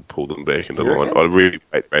Graham could pull them back into the line. I really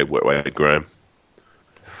rate Wade Graham.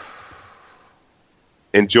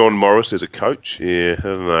 And John Morris as a coach. Yeah, I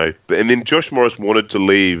don't know. And then Josh Morris wanted to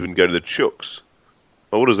leave and go to the Chooks.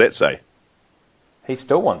 Well, what does that say? He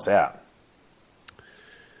still wants out.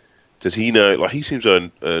 Does he know? Like, he seems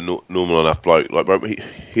a normal enough bloke. Like, bro, he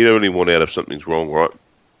don't really want out if something's wrong,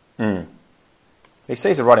 right? He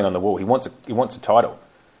sees the writing on the wall. He wants a title.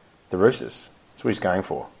 The Roosters. That's what he's going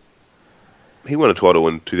for. He won a title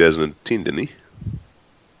in 2010, didn't he?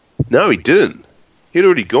 No, he didn't. He'd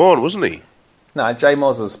already gone, wasn't he? No, Jay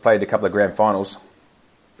Moz has played a couple of grand finals,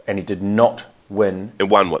 and he did not win. And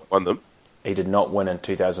won what? Won them? He did not win in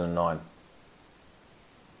 2009.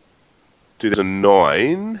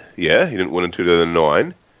 2009, yeah, he didn't win in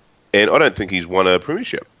 2009. And I don't think he's won a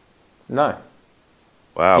premiership. No.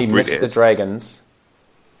 Wow, he missed the Dragons.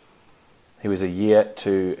 He was a year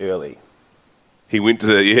too early. He went to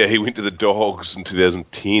the Dogs in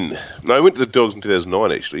 2010. No, he went to the Dogs in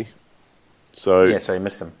 2009 actually. So he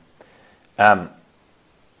missed them.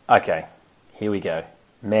 Okay, here we go.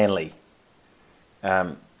 Manly.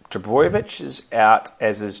 Trbojevic is out,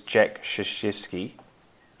 as is Jack Krzyzewski.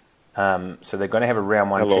 So they're going to have a round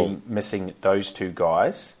one team missing those two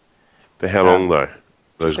guys. For how long though?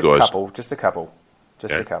 Those guys? Just a couple.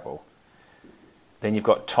 Then you've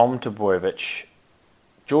got Tom Trbojevic,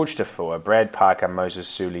 George Tafua, Brad Parker, Moses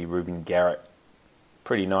Suli, Ruben Garrett.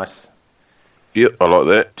 Pretty nice. Yep, I like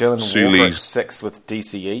that. Dylan Walker at 6 with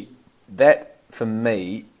DCE. That, for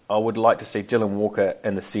me, I would like to see Dylan Walker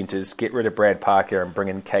in the centres, get rid of Brad Parker and bring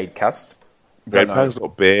in Cade Cust. Brad Parker's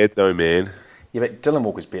not bad though, man. Yeah, but Dylan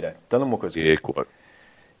Walker's better. Dylan Walker's good. Yeah, quite.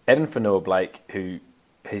 Adam Fanua-Blake, who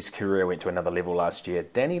his career went to another level last year.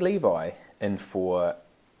 Danny Levi in for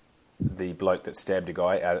the bloke that stabbed a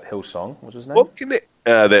guy out at Hillsong. What's his name? What can it?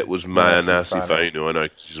 That was Manasi Fainu. I know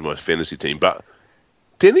because he's my fantasy team. But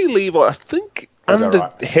Danny Levi, I think under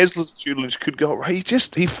Hasler's tutelage could go right.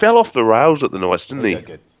 He fell off the rails at the Knights, didn't he?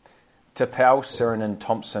 Good. Tapau, Sirinen,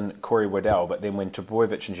 Thompson, Corey Waddell. But then when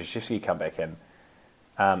Trbojevic and Krzyzewski come back in,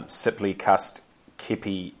 Sipley, Cust,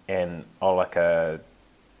 Kepi, and Olaka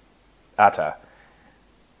Ata.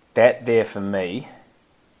 That there for me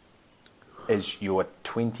is your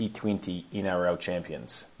 2020 NRL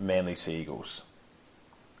champions, Manly Sea Eagles.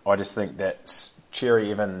 I just think that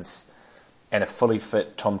Cherry Evans and a fully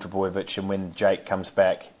fit Tom Trbojevic, and when Jake comes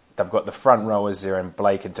back, they've got the front rowers there and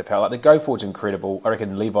Blake and Tapau. Like, the go forward's incredible. I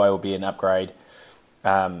reckon Levi will be an upgrade.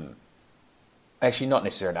 Actually, not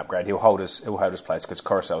necessarily an upgrade. He'll hold his place because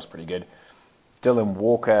Coruscant's pretty good. Dylan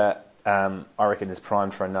Walker, I reckon, is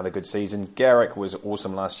primed for another good season. Garrick was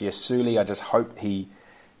awesome last year. Suli, I just hope he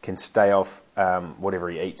can stay off whatever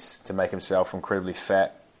he eats to make himself incredibly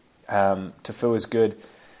fat. Tafua's good.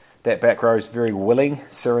 That back row is very willing,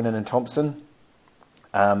 Sirinen and Thompson.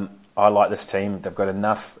 I like this team. They've got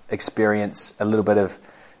enough experience, a little bit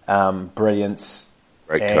of brilliance.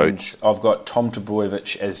 Great and coach. I've got Tom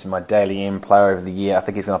Trbojevic as my Daily M player of the year. I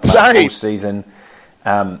think he's going to play a full season.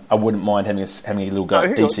 I wouldn't mind having a little go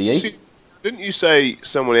at DCE. Didn't you say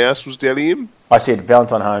someone else was Daly M? I said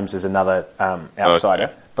Valentine Holmes is another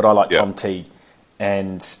outsider, but I like Tom T.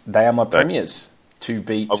 And they are my premiers to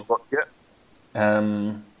beat.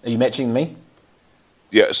 Are you matching me?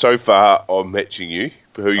 Yeah, so far I'm matching you.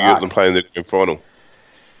 But who you got them playing the grand final?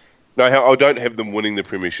 No, I don't have them winning the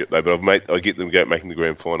premiership though, but I get them making the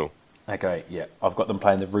grand final. Okay, yeah. I've got them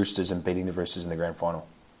playing the Roosters and beating the Roosters in the grand final.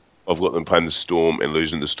 I've got them playing the Storm and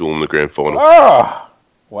losing the Storm in the grand final. Oh!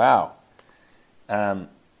 Wow.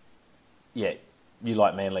 Yeah, you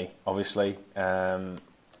like Manly, obviously.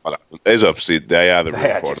 As I've said, they are the real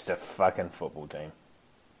They are just a fucking football team.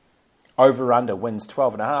 Over-under wins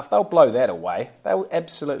 12.5. They'll blow that away. They'll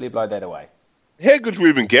absolutely blow that away. How good's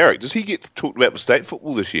Ruben Garrick? Does he get talked about for state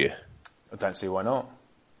football this year? I don't see why not.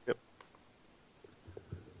 Yep.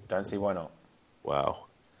 Don't see why not. Wow.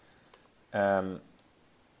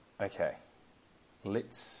 Okay.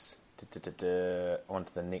 Let's on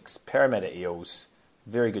to the next. Parramatta Eels.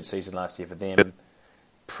 Very good season last year for them.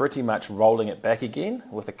 Pretty much rolling it back again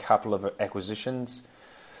with a couple of acquisitions.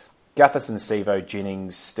 Gutherson, Sevo,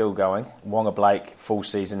 Jennings still going. Wonga Blake, full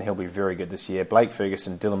season. He'll be very good this year. Blake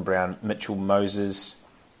Ferguson, Dylan Brown, Mitchell Moses,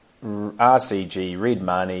 RCG, Red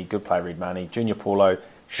Marnie, good player Red Marnie, Junior Paulo,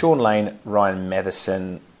 Sean Lane, Ryan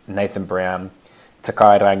Matheson, Nathan Brown,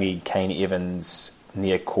 Takai Rangi, Kane Evans,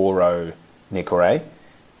 Niekore,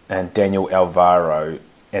 and Daniel Alvaro.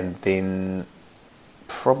 And then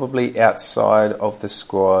probably outside of the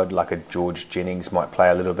squad, like a George Jennings might play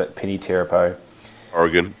a little bit, Penny Terapo.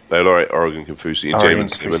 Oregon. They like Oregon Kafusi and Jamin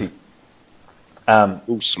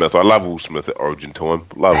Will Smith. I love Will Smith at Origin time.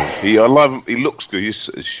 Love him. I love him. He looks good. He's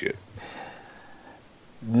shit.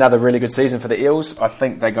 Another really good season for the Eels. I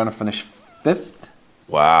think they're going to finish 5th.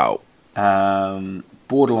 Wow.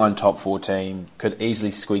 Borderline top 4 team, could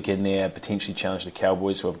easily squeak in there, potentially challenge the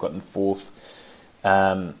Cowboys, who have gotten 4th.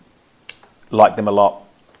 Like them a lot.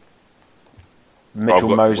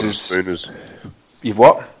 Mitchell I've got Moses. The wooden spooners. You've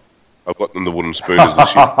what? I've got them the wooden spooners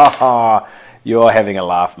this year. You're having a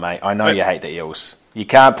laugh, mate. I know you hate the Eels. You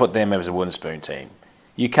can't put them as a wooden spoon team.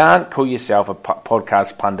 You can't call yourself a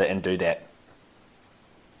podcast pundit and do that.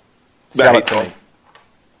 Sell it to me.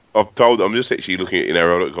 I'm just actually looking at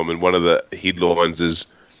NRL.com, and one of the headlines is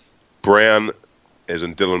Brown, as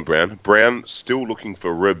in Dylan Brown, Brown still looking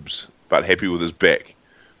for ribs, but happy with his back.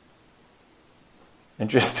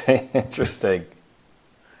 Interesting.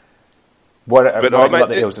 What about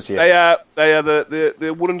the Eels this year? They are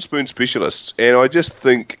the wooden spoon specialists, and I just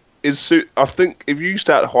think if you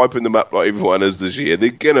start hyping them up like everyone is this year, they're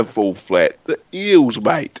gonna fall flat. The Eels,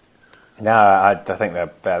 mate. No, I think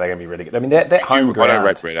they're going to be really good. I mean, that home ground. I don't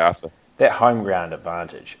rate Brett Arthur. That home ground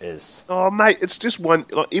advantage is. Oh, mate, it's just one.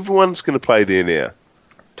 Like everyone's going to play there now.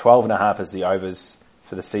 12.5 is the overs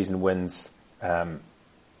for the season wins.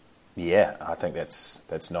 Yeah, I think that's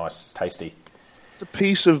nice. It's tasty. It's a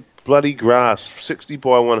piece of bloody grass, 60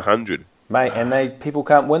 by 100. Mate, and people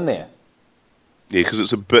can't win there. Yeah, because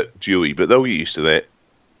it's a bit dewy, but they'll get used to that.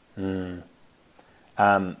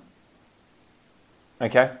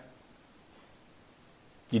 Okay.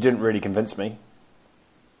 You didn't really convince me.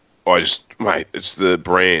 Mate, it's the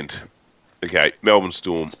brand. Okay, Melbourne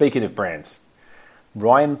Storm. Speaking of brands,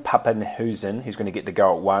 Ryan Pappenhuisen, who's going to get the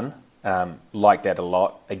go at 1, like that a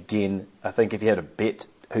lot. Again, I think if you had a bet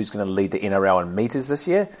who's going to lead the NRL in metres this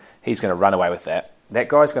year, he's going to run away with that. That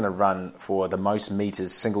guy's going to run for the most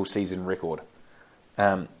metres single season record.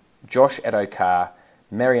 Josh Adokar,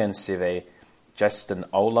 Marion Seve, Justin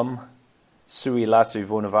Olam, Suilasu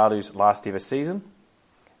Vunivalu's last ever season.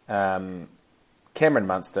 Cameron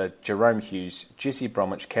Munster, Jerome Hughes, Jesse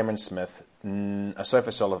Bromwich, Cameron Smith,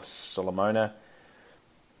 Asofa Solomona,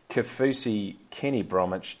 Kafusi, Kenny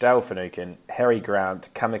Bromwich, Dale Finucane, Harry Grant,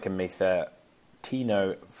 Kamikamitha,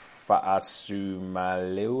 Tino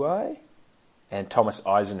Fa'asumalui, and Thomas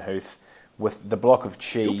Eisenhuth, with the block of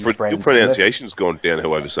cheese. Your pronunciation's gone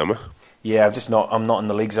downhill over summer. Yeah, I'm not in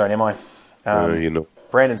the league zone, am I? No, you're not.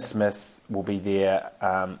 Brandon Smith will be there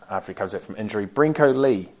after he comes out from injury. Brinko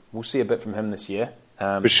Lee, we'll see a bit from him this year.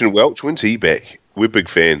 Christian Welch, when's he back? We're big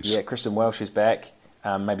fans. Yeah, Christian Welch is back,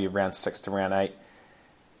 maybe round 6 to round 8.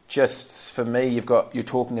 Just for me, you're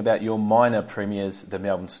talking about your minor premiers, the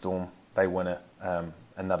Melbourne Storm. They win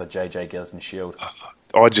another JJ Gilligan Shield.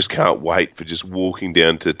 I just can't wait for just walking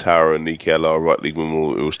down to Tara and Nikau Lower Right League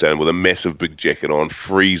Memorial Stadium with a massive big jacket on,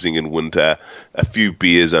 freezing in winter, a few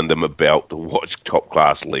beers under my belt to watch top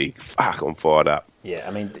class league. Fuck, I'm fired up. Yeah,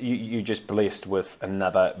 I mean, you're just blessed with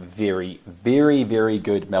another very, very, very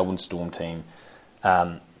good Melbourne Storm team.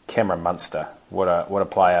 Cameron Munster, what a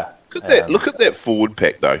player. Look at that forward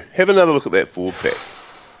pack, though. Have another look at that forward pack.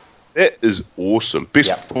 That is awesome.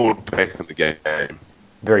 Best forward pack in the game.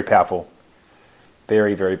 Very powerful.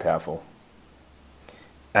 Very, very powerful.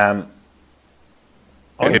 And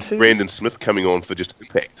Brandon Smith coming on for just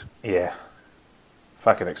impact. Yeah.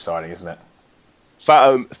 Fucking exciting, isn't it?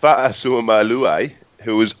 Fa'asumalui,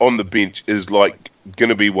 who is on the bench, is like going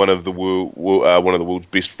to be one of the world's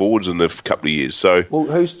best forwards in the couple of years. So, well,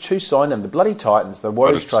 who signed him? The bloody Titans. The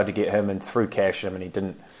Warriors tried to get him and threw cash him, and he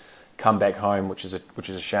didn't come back home, which is a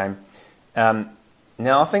shame. Now,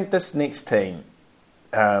 I think this next team,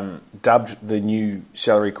 dubbed the new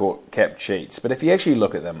salary cap cheats, but if you actually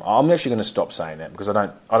look at them, I'm actually going to stop saying that because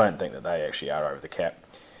I don't think that they actually are over the cap.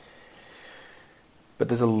 But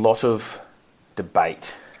there's a lot of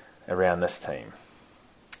debate around this team.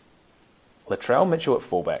 Latrell Mitchell at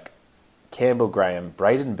fullback, Campbell Graham,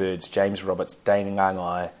 Braden Birds, James Roberts, Dane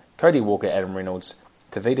Ngangai, Cody Walker, Adam Reynolds,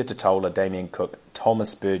 Tavita Totola, Damien Cook,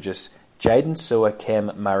 Thomas Burgess, Jaden Sewer,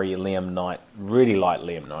 Cam Murray, Liam Knight. Really like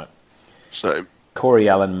Liam Knight. Same. Corey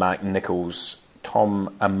Allen, Mark Nichols,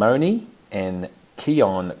 Tom Amoni, and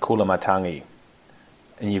Keon Kulamatangi.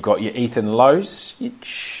 And you've got your Ethan Lowe's.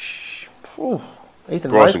 Ethan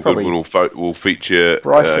Lowe's probably Goodwin will feature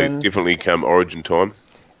definitely come Origin time.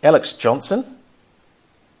 Alex Johnson.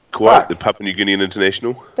 Quite the Papua New Guinean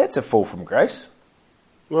international. That's a fall from grace.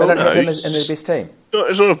 Well, they don't have him in the best team. No,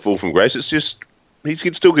 it's not a fall from grace. It's just he's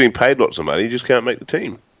still getting paid lots of money. He just can't make the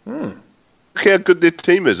team. Look how good their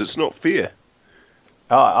team is. It's not fair.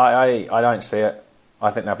 I don't see it. I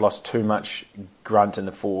think they've lost too much grunt in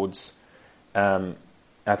the forwards.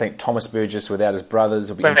 I think Thomas Burgess without his brothers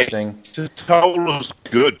will be interesting. Totola's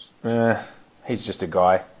good. He's just a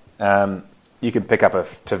guy. You can pick up a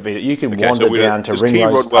Tavita. You can wander down to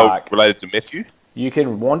Ringrose Park. Related to Matthew? You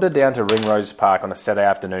can wander down to Ringrose Park on a Saturday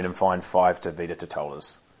afternoon and find 5 Tevita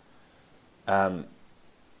Totolas.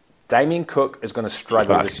 Damien Cook is going to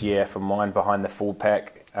struggle this year for mine behind the full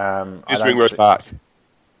pack. It's Ringrose Park.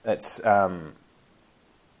 It's,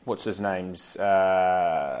 what's his name's?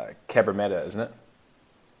 Cabramatta, isn't it?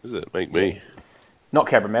 Is it? Make me. Not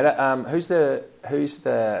Cabramatta. Who's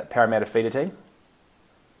the Parramatta feeder team?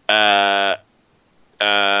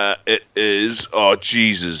 It is. Oh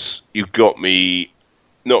Jesus! You got me.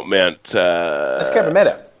 Not Mount. That's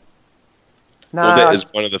Cabramatta. No, well, that is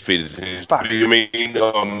one of the feeder teams. Fuck. Do you mean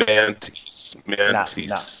Mounties? Nah,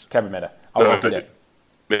 Cabramatta. I'll look at it.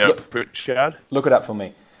 Mount Pritchard. Look it up for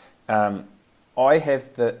me. I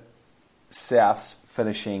have the Souths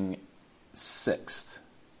finishing 6th.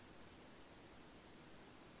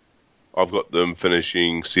 I've got them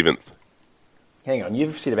finishing 7th. Hang on,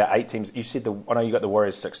 you've said about 8 teams. You said I know you got the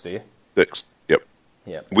Warriors 6th, do you? 6th. Yep.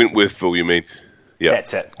 Yeah. Wentworthville, you mean? Yeah.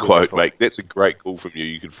 That's it. Quote, mate. That's a great call from you.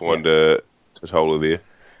 You could find a Totola there.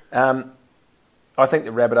 I think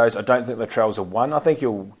the Rabbitohs, I don't think Latrell's a 1. I think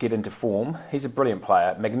he'll get into form. He's a brilliant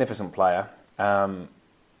player, magnificent player. I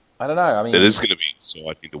don't know. I mean, it is going to be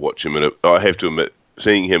exciting to watch him. And I have to admit,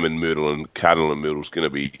 seeing him in Myrtle and Cardinal and Myrtle is going to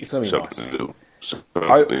be something.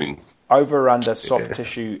 Nice. Over under soft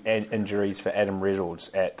tissue and injuries for Adam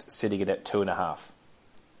Reynolds setting it at 2.5.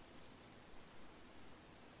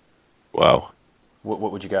 Wow.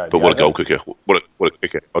 What would you go? But what a goal kicker. What a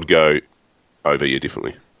kicker. I'd go over, yeah,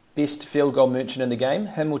 definitely. Best field goal merchant in the game,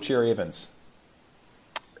 him or Cherry Evans?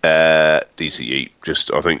 DCE.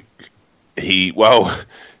 Just, I think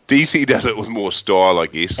DC does it with more style, I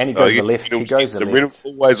guess. And he goes to the left. He goes to the left.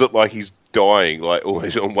 Always look like he's dying, like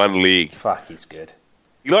always on one leg. Fuck, he's good.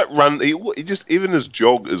 He run. He just even his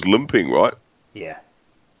jog is limping, right? Yeah.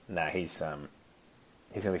 No, he's going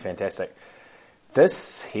to be fantastic.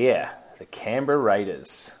 This here, the Canberra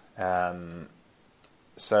Raiders.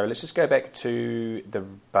 So let's just go back to the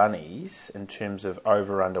Bunnies in terms of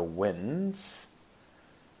over/under wins.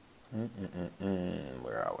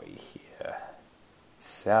 Where are we here?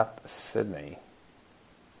 South Sydney.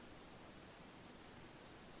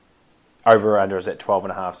 Over/under is at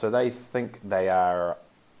 12.5. So they think they are,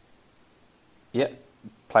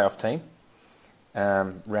 playoff team.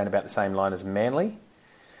 Round about the same line as Manly.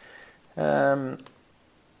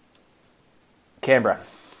 Canberra.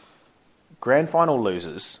 Grand final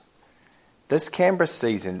losers. This Canberra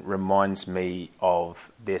season reminds me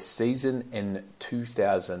of their season in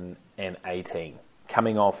 2018.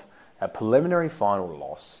 Coming off a preliminary final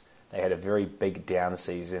loss, they had a very big down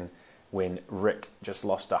season when Rick just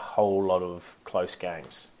lost a whole lot of close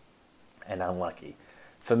games and unlucky.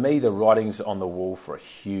 For me, the writing's on the wall for a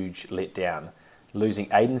huge letdown. Losing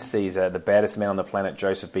Aiden Caesar, the baddest man on the planet,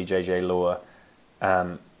 Joseph BJJ Lua,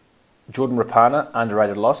 Jordan Rapana,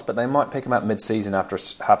 underrated loss, but they might pick him up mid-season after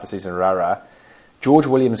half a season rah-rah. George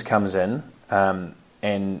Williams comes in, and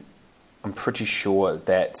I'm pretty sure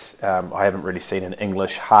that I haven't really seen an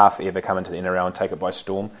English half ever come into the NRL and take it by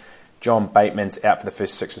storm. John Bateman's out for the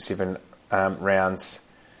first 6 or 7 rounds.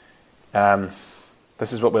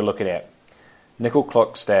 This is what we're looking at. Nickel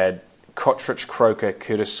Klokstad, Cottridge Croker,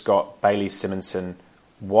 Curtis Scott, Bailey Simonson,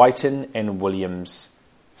 Whiten and Williams,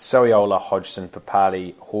 Soiola, Hodgson,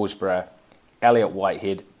 Papali, Horsburgh, Elliot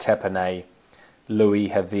Whitehead, Tapane, Louis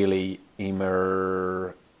Havili,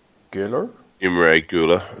 Emre Guler,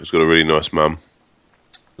 who's got a really nice mum.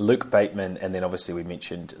 Luke Bateman, and then obviously we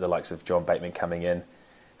mentioned the likes of John Bateman coming in.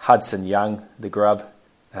 Hudson Young, the grub.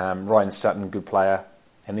 Ryan Sutton, good player.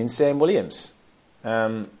 And then Sam Williams.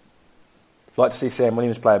 I'd like to see Sam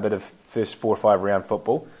Williams play a bit of first 4 or 5 round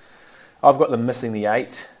football. I've got them missing the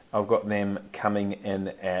 8. I've got them coming in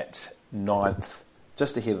at 9th,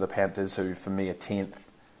 just ahead of the Panthers, who for me are 10th.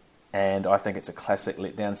 And I think it's a classic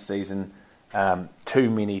letdown season. Too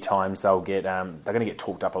many times they'll get, they're going to get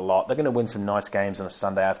talked up a lot. They're going to win some nice games on a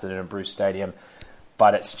Sunday afternoon in Bruce Stadium.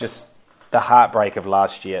 But it's just the heartbreak of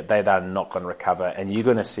last year. They are not going to recover. And you're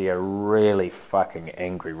going to see a really fucking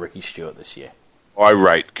angry Ricky Stewart this year. I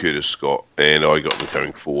rate Curtis Scott, and I got them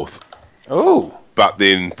coming 4th. Oh. But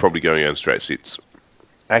then probably going on straight sets.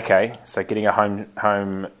 Okay, so getting a home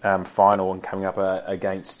final and coming up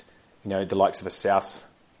against, the likes of a Souths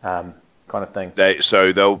kind of thing.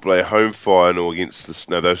 They'll play a home final against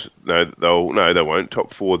the they won't.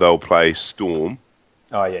 Top 4 they'll play Storm.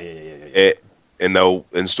 Oh yeah.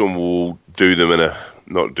 And Storm will do them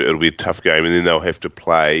it'll be a tough game, and then they'll have to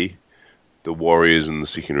play the Warriors in the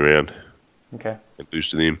second round. Okay. And lose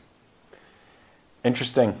to them.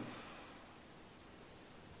 Interesting.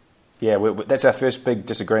 Yeah, that's our first big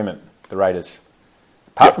disagreement, the Raiders.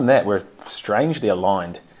 Apart from that, we're strangely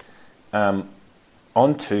aligned.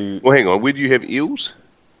 On to Well, hang on. Where do you have Eels?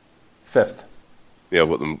 5th. Yeah, I've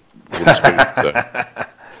got them. So.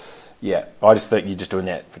 Yeah, I just think you're just doing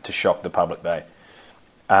that to shock the public, though.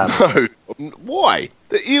 No, why?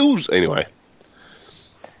 The Eels, anyway.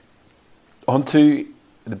 On to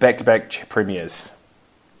the back-to-back premiers.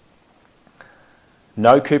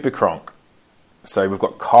 No Cooper Cronk. So we've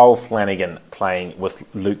got Kyle Flanagan playing with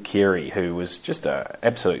Luke Keary, who was just an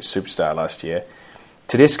absolute superstar last year.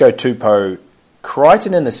 Tedesco Tupou,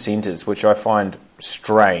 Crichton in the centres, which I find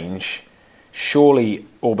strange. Surely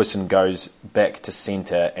Orbison goes back to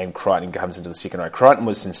centre and Crichton comes into the second row. Crichton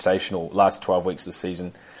was sensational last 12 weeks of the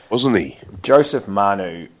season. Wasn't he? Joseph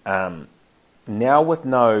Manu, now with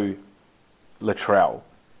no Latrell,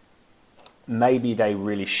 maybe they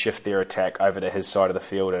really shift their attack over to his side of the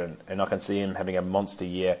field, and I can see him having a monster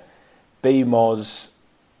year. B. Moz,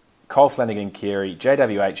 Cole Flanagan, Keary,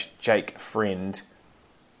 JWH, Jake Friend.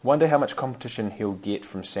 Wonder how much competition he'll get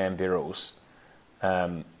from Sam Verrills.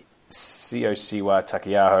 Sio Siwa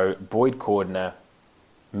Takiaho, Boyd Cordner,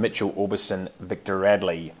 Mitchell Orbison, Victor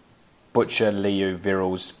Radley, Butcher, Liu,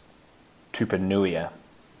 Verrills, Tupanuia.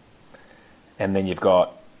 And then you've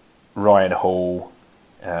got Ryan Hall,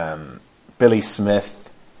 Billy Smith,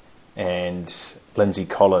 and Lindsay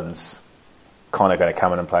Collins kind of going to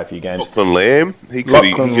come in and play a few games. Lachlan Lamb. He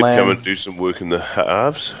could come and do some work in the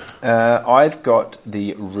halves. I've got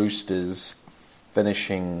the Roosters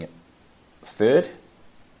finishing 3rd.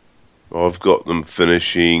 I've got them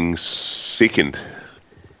finishing 2nd.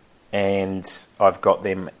 And I've got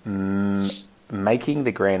them making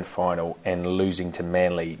the grand final and losing to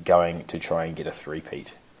Manly, going to try and get a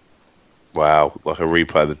three-peat. Wow, like a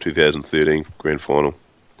replay of the 2013 grand final.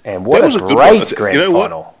 And what a great grand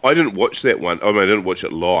final. What? I didn't watch that one. I mean, I didn't watch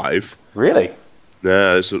it live. Really?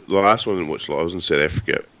 No, the last one I didn't watch live. I was in South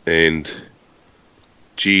Africa. And,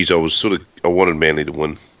 geez, I wanted Manly to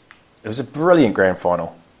win. It was a brilliant grand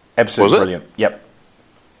final. Absolutely brilliant. Yep.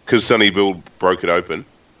 Because Sonny Bill broke it open.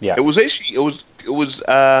 Yeah. It was actually,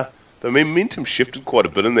 the momentum shifted quite a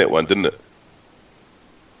bit in that one, didn't it?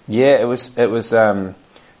 Yeah, it was,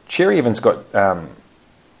 Cherry Evans got,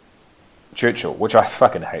 Churchill, which I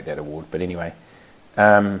fucking hate that award, but anyway.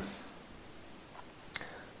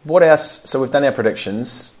 What else? So we've done our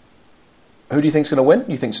predictions. Who do you think's going to win?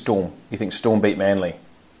 You think Storm? You think Storm beat Manly?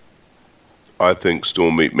 I think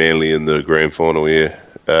Storm beat Manly in the grand final, yeah.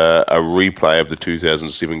 A replay of the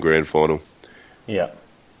 2007 grand final. Yeah.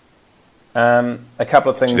 A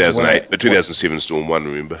couple of things. 2008, the 2007 Storm won,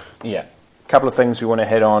 remember? Yeah. A couple of things we want to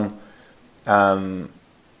head on.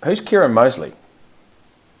 Who's Kieran Mosley?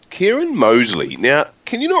 Kieran Mosley. Now,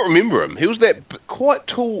 can you not remember him? He was that quite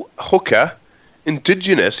tall hooker,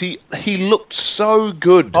 Indigenous. He looked so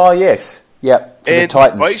good. Oh, yes. Yep. For the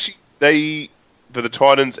Titans. For the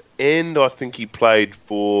Titans, and I think he played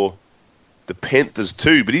for the Panthers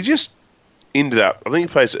too, but he just ended up, I think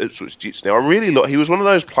he plays at Ipswich Jets now. He was one of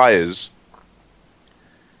those players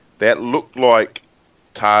that looked like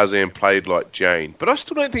Tarzan, played like Jane, but I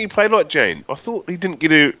still don't think he played like Jane. I thought he didn't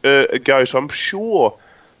get a go, so I'm sure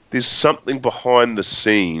there's something behind the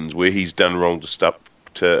scenes where he's done wrong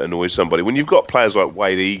to annoy somebody. When you've got players like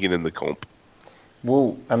Wade Egan in the comp.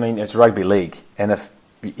 Well, I mean, it's rugby league, and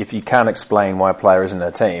if you can't explain why a player isn't in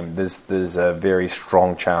a team, there's a very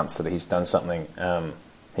strong chance that he's done something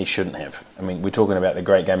he shouldn't have. I mean, we're talking about the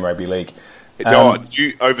great game of rugby league.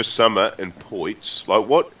 Over summer and points, like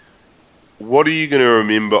what are you going to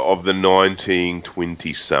remember of the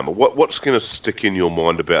 1920 summer? What's going to stick in your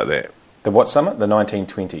mind about that? The what summer? The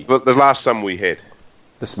 1920. The last summer we had.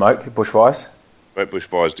 The smoke, bushfires. Right,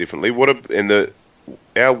 bushfires definitely.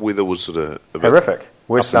 Our weather was sort of horrific.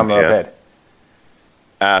 Worst summer I've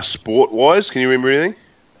had. Sport-wise, can you remember anything?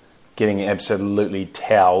 Getting absolutely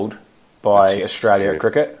towelled by Australia at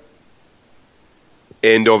cricket.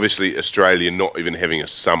 And obviously Australia not even having a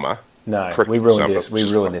summer. No, we ruined this. We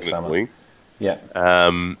ruined this summer. Yeah.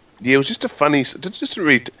 It was just a funny.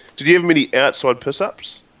 Did you have many outside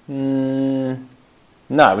piss-ups? No,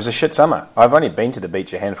 it was a shit summer. I've only been to the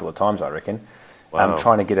beach a handful of times, I reckon. Wow. I'm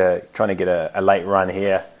trying to get a late run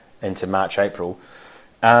here into March, April.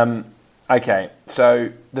 Okay,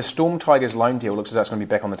 so the Storm Tigers loan deal looks as though it's going to be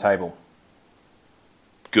back on the table.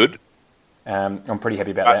 Good. I'm pretty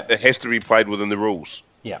happy about that. It has to be played within the rules.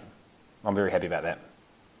 Yeah, I'm very happy about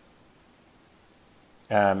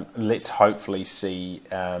that. Let's hopefully see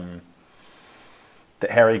that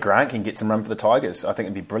Harry Grant can get some run for the Tigers. I think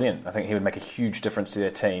it'd be brilliant. I think he would make a huge difference to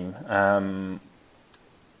their team,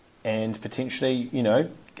 and potentially,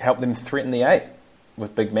 help them threaten the 8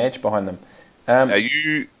 with Big Madge behind them. Are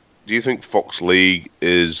you Do you think Fox League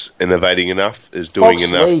is innovating enough? Is doing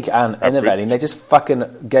Fox enough? League aren't innovating. They just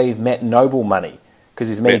fucking gave Matt Noble money because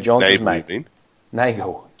he's Matty Johnson's Nagel, mate. you mean?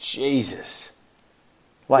 Nagel, Jesus.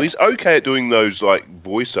 Well, he's okay at doing those like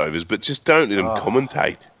voiceovers, but just don't let him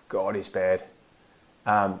commentate. God, he's bad.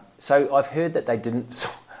 So I've heard that they didn't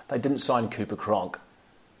sign Cooper Cronk,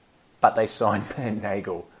 but they signed Matt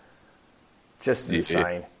Nagel. Just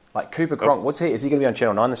insane. Like Cooper Cronk, what's he? Is he going to be on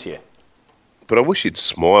Channel 9 this year? But I wish he'd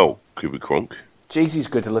smile, Cooper Cronk. Jeez, he's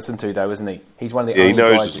good to listen to, though, isn't he? He's one of the Yeah, only he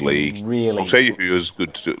knows guys his who league. really. I'll tell you who is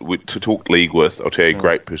good to talk league with. I'll tell you a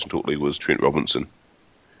great person to talk league with is Trent Robinson.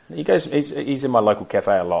 He goes. He's in my local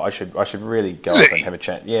cafe a lot. I should really go up and have a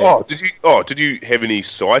chat. Yeah. Did you have any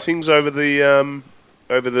sightings over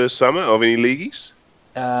the summer of any leagueies?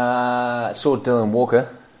 Saw Dylan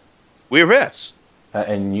Walker Whereabouts?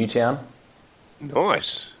 in Newtown.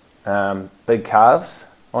 Nice. Big calves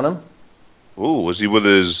on him. Oh, was he with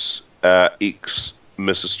his ex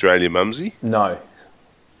Miss Australia mumsy? No.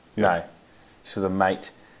 Just with a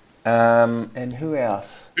mate. And who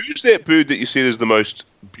else? Who's that bird that you said is the most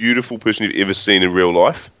beautiful person you've ever seen in real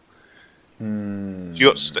life? She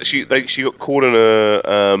got caught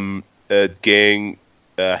in a gang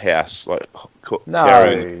house.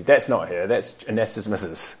 No, that's not her. That's Anessa's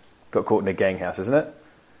missus. Got caught in a gang house, isn't it?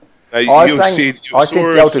 I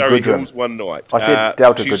said Delta Goodrum one night. I said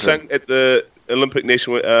Delta she Goodrum. sang at the Olympic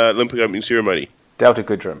opening ceremony. Delta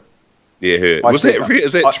Goodrum. Yeah, her.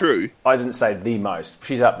 Is that true? I didn't say the most.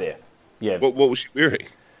 She's up there. Yeah. What was she wearing?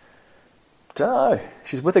 Don't know.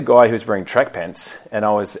 She's with a guy who was wearing track pants, and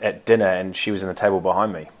I was at dinner, and she was in the table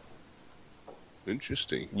behind me.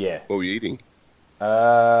 Interesting. Yeah. What were you eating?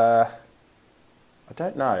 I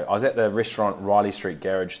don't know. I was at the restaurant Riley Street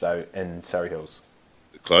Garage, though, in Surrey Hills.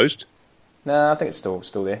 Closed? No, I think it's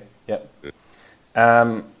still there. Yep.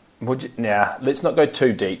 Yeah. Let's not go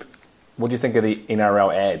too deep. What do you think of the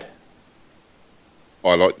NRL ad?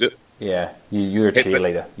 I liked it. Yeah, you're a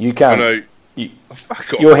cheerleader. You can't. I know.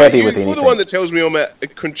 Fuck off. You're happy with anything. You're the one that tells me I'm a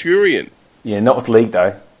Conturian. Yeah, not with league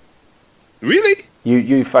though. Really?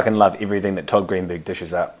 You fucking love everything that Todd Greenberg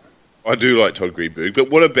dishes up. I do like Todd Greenberg,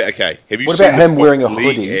 but what about have you What seen about him the wearing a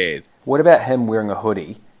league hoodie? ad? What about him wearing a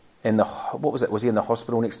hoodie? What was it? Was he in the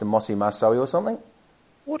hospital next to Mossy Masoe or something?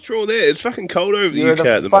 What's wrong there? It's fucking cold over You're the UK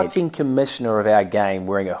at the the moment. fucking commissioner of our game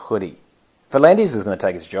wearing a hoodie. V'landys is going to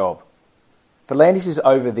take his job. V'landys is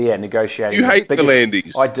over there negotiating. You hate biggest,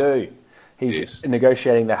 V'landys. I do. He's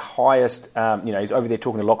negotiating the highest. He's over there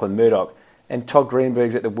talking to Lachlan Murdoch, and Todd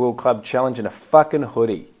Greenberg's at the World Club Challenge in a fucking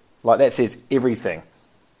hoodie. Like that says everything.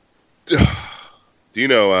 Do you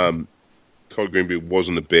know Todd Greenberg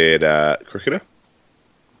wasn't a bad cricketer?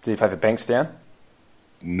 Did he play for Bankstown?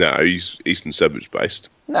 No, he's Eastern Suburbs based.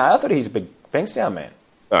 No, I thought he's a big Bankstown man.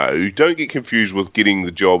 No, don't get confused with getting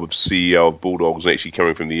the job of CEO of Bulldogs and actually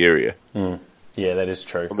coming from the area. Yeah, that is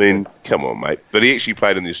true. I mean, come on, mate. But he actually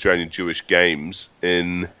played in the Australian Jewish Games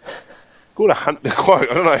in... I don't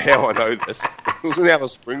know how I know this. It was in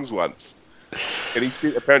Alice Springs once. And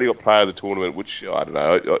he apparently got player of the tournament, which, I don't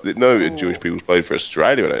know. No Jewish people's played for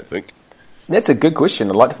Australia, I don't think. That's a good question.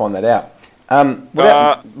 I'd like to find that out.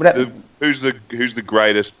 Who's the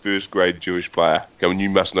greatest first grade Jewish player? Come on, you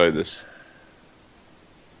must know this.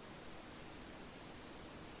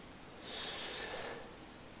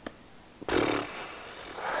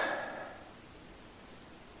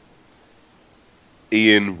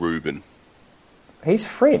 Ian Rubin. He's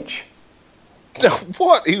French.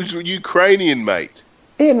 What? He was Ukrainian, mate.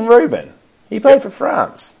 Ian Rubin. He played for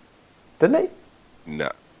France, didn't he? No.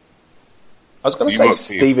 I was going to say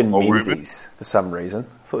Stephen Menzies for some reason.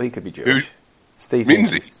 I thought he could be Jewish. Who? Steve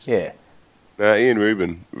Menzies? Yeah. No, Ian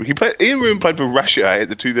Rubin. Ian Rubin played for Russia at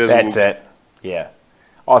the 2000. That's it. Yeah.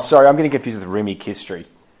 Oh, sorry, I'm getting confused with Remy Kestry,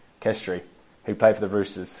 who played for the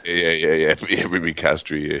Roosters. Yeah, Remy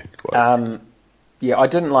Castry, yeah. Yeah, I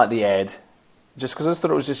didn't like the ad, just because I just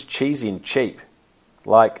thought it was just cheesy and cheap.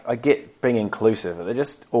 Like, I get being inclusive, but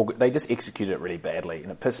they just executed it really badly,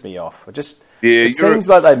 and it pissed me off. It seems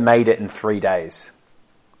like they made it in 3 days.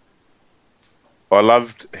 I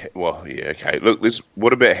loved... Well, yeah, okay. Look,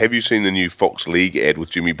 what about... Have you seen the new Fox League ad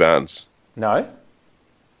with Jimmy Barnes? No.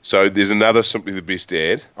 So there's another Simply the Best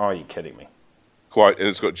ad. Oh, you're kidding me. And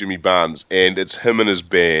it's got Jimmy Barnes, and it's him and his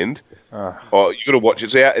band. Oh, you got to watch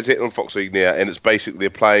it. It's out on Fox League now, and it's basically they're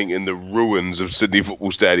playing in the ruins of Sydney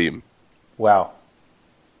Football Stadium. Wow.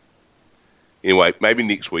 Anyway, maybe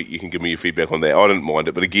next week you can give me your feedback on that. I didn't mind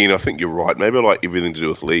it, but again, I think you're right. Maybe I like everything to do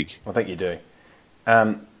with league. I think you do.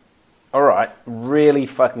 All right, really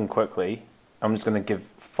fucking quickly, I'm just going to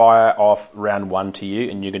fire off round one to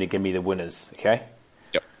you, and you're going to give me the winners, okay?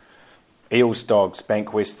 Yep. Eels Dogs,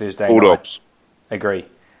 Bankwest Thursday Bulldogs. night. Agree.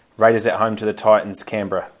 Raiders at home to the Titans,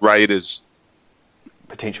 Canberra. Raiders.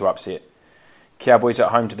 Potential upset. Cowboys at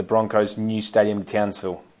home to the Broncos, new stadium,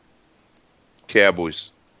 Townsville.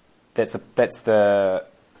 Cowboys. That's the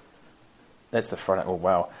Friday. Oh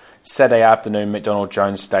wow! Saturday afternoon, McDonald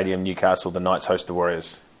Jones Stadium, Newcastle. The Knights host the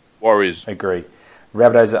Warriors. Warriors. Agree.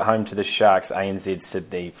 Rabbitohs at home to the Sharks, ANZ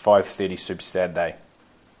Sydney, 5:30 Super Saturday.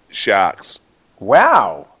 Sharks.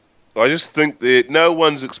 Wow. I just think that no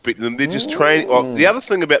one's expecting them. They're just training. Well, the other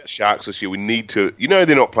thing about the Sharks this year, we need to.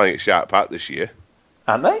 They're not playing at Shark Park this year,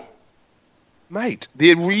 Aren't they? mate.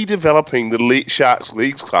 They're redeveloping the Sharks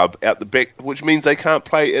Leagues Club out the back, which means they can't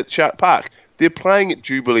play at Shark Park. They're playing at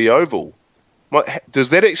Jubilee Oval. Does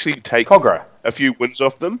that actually take Cogra. a few wins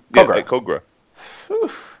off them? Cogra. Yeah, at Cogra.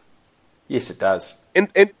 Oof. Yes, it does. And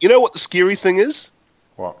you know what the scary thing is?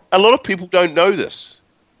 What? A lot of people don't know this,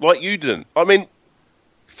 like you didn't. I mean,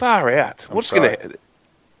 far out. What's going to happen?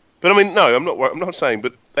 But I mean, no, I'm not saying,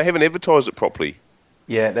 but they haven't advertised it properly.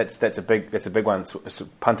 Yeah, that's a big one. So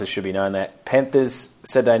punters should be knowing that. Panthers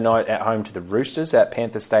Saturday night at home to the Roosters at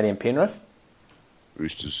Panther Stadium, Penrith.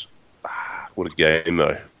 Roosters. What a game,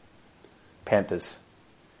 though. Panthers.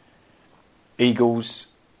 Eagles,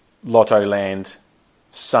 Lotto Land,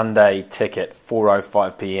 Sunday ticket,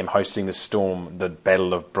 4:05 p.m. hosting the Storm, the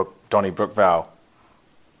Battle of Donnybrook Vale.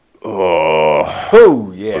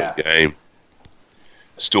 Oh, yeah. What a game.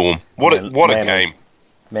 Storm. What a game.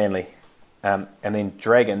 Manly. And then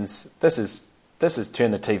Dragons. This is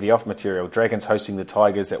turn the TV off material. Dragons hosting the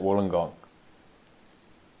Tigers at Wollongong.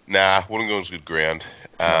 Nah, Wollongong's good ground.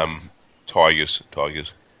 Nice. Tigers.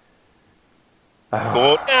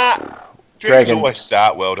 Dragons always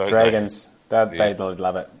start well, don't Dragons. They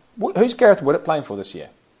love it. Who's Gareth Widdop playing for this year?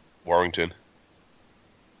 Warrington.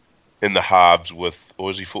 In the halves with, or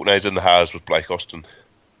is he full? No, he's in the halves with Blake Austin.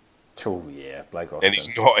 Oh yeah, Blake Austin.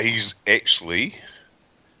 And he's actually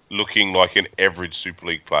looking like an average Super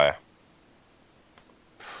League player.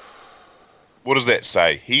 What does that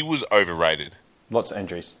say? He was overrated. Lots of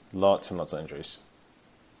injuries. Lots and lots of injuries.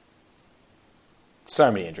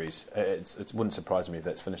 So many injuries. It wouldn't surprise me if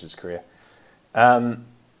that's finished his career. All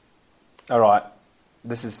right.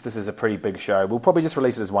 This is a pretty big show. We'll probably just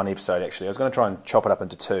release it as one episode, actually. I was going to try and chop it up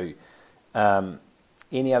into two.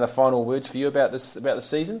 Any other final words for you about the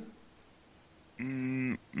season?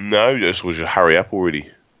 No, just we should hurry up already.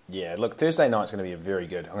 Yeah, look, Thursday night's going to be very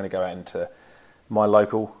good. I'm going to go out into my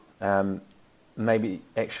local, maybe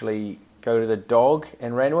actually go to the Dog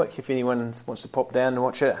in Randwick if anyone wants to pop down and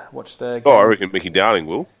watch the game. Oh, I reckon Mickey Darling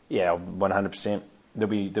will. Yeah, 100%. There'll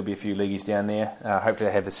be a few leagueies down there. Hopefully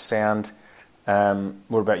they have the sound.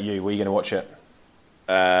 What about you? Were you going to watch it?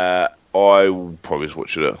 I will probably just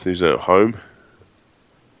watch it at Thursday at home.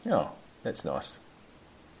 Oh, that's nice.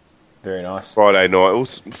 Very nice. Friday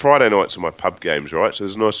nights are my pub games, right? So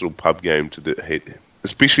there's a nice little pub game to hit.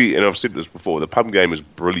 Especially, and I've said this before, the pub game is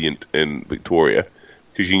brilliant in Victoria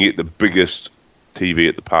because you can get the biggest TV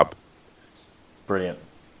at the pub. Brilliant.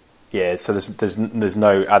 Yeah, so there's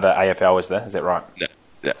no other AFL, is there? Is that right?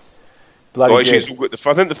 No. Bloody good.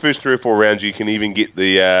 I think the first 3 or 4 rounds you can even get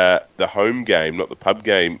the home game, not the pub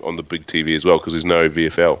game, on the big TV as well because there's no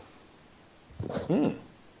VFL.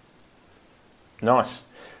 Nice.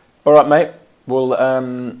 All right, mate.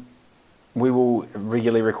 Well, we will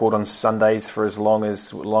regularly record on Sundays for as long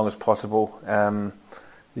as possible.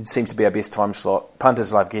 It seems to be our best time slot.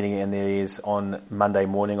 Punters love getting it in their ears on Monday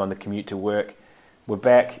morning on the commute to work. We're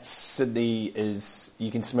back. Sydney is...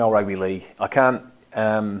 You can smell rugby league. I can't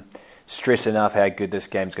stress enough how good this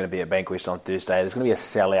game's going to be at Bankwest on Thursday. There's going to be a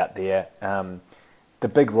sellout there. The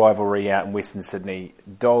big rivalry out in Western Sydney,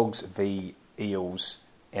 Dogs v Eels,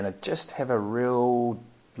 and I just have a real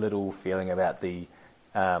little feeling about the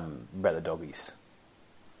Doggies.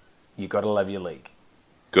 You got to love your league.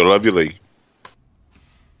 Gotta love your league.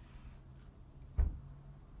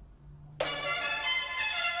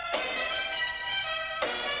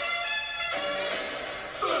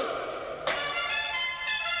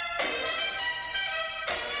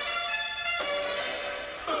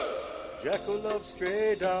 Jacko loves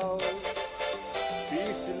stray dogs,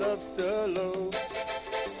 Beastie loves Sturlo.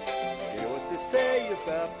 Hear what they say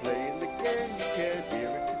about playing the game, you can't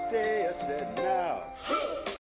hear it today. I said now.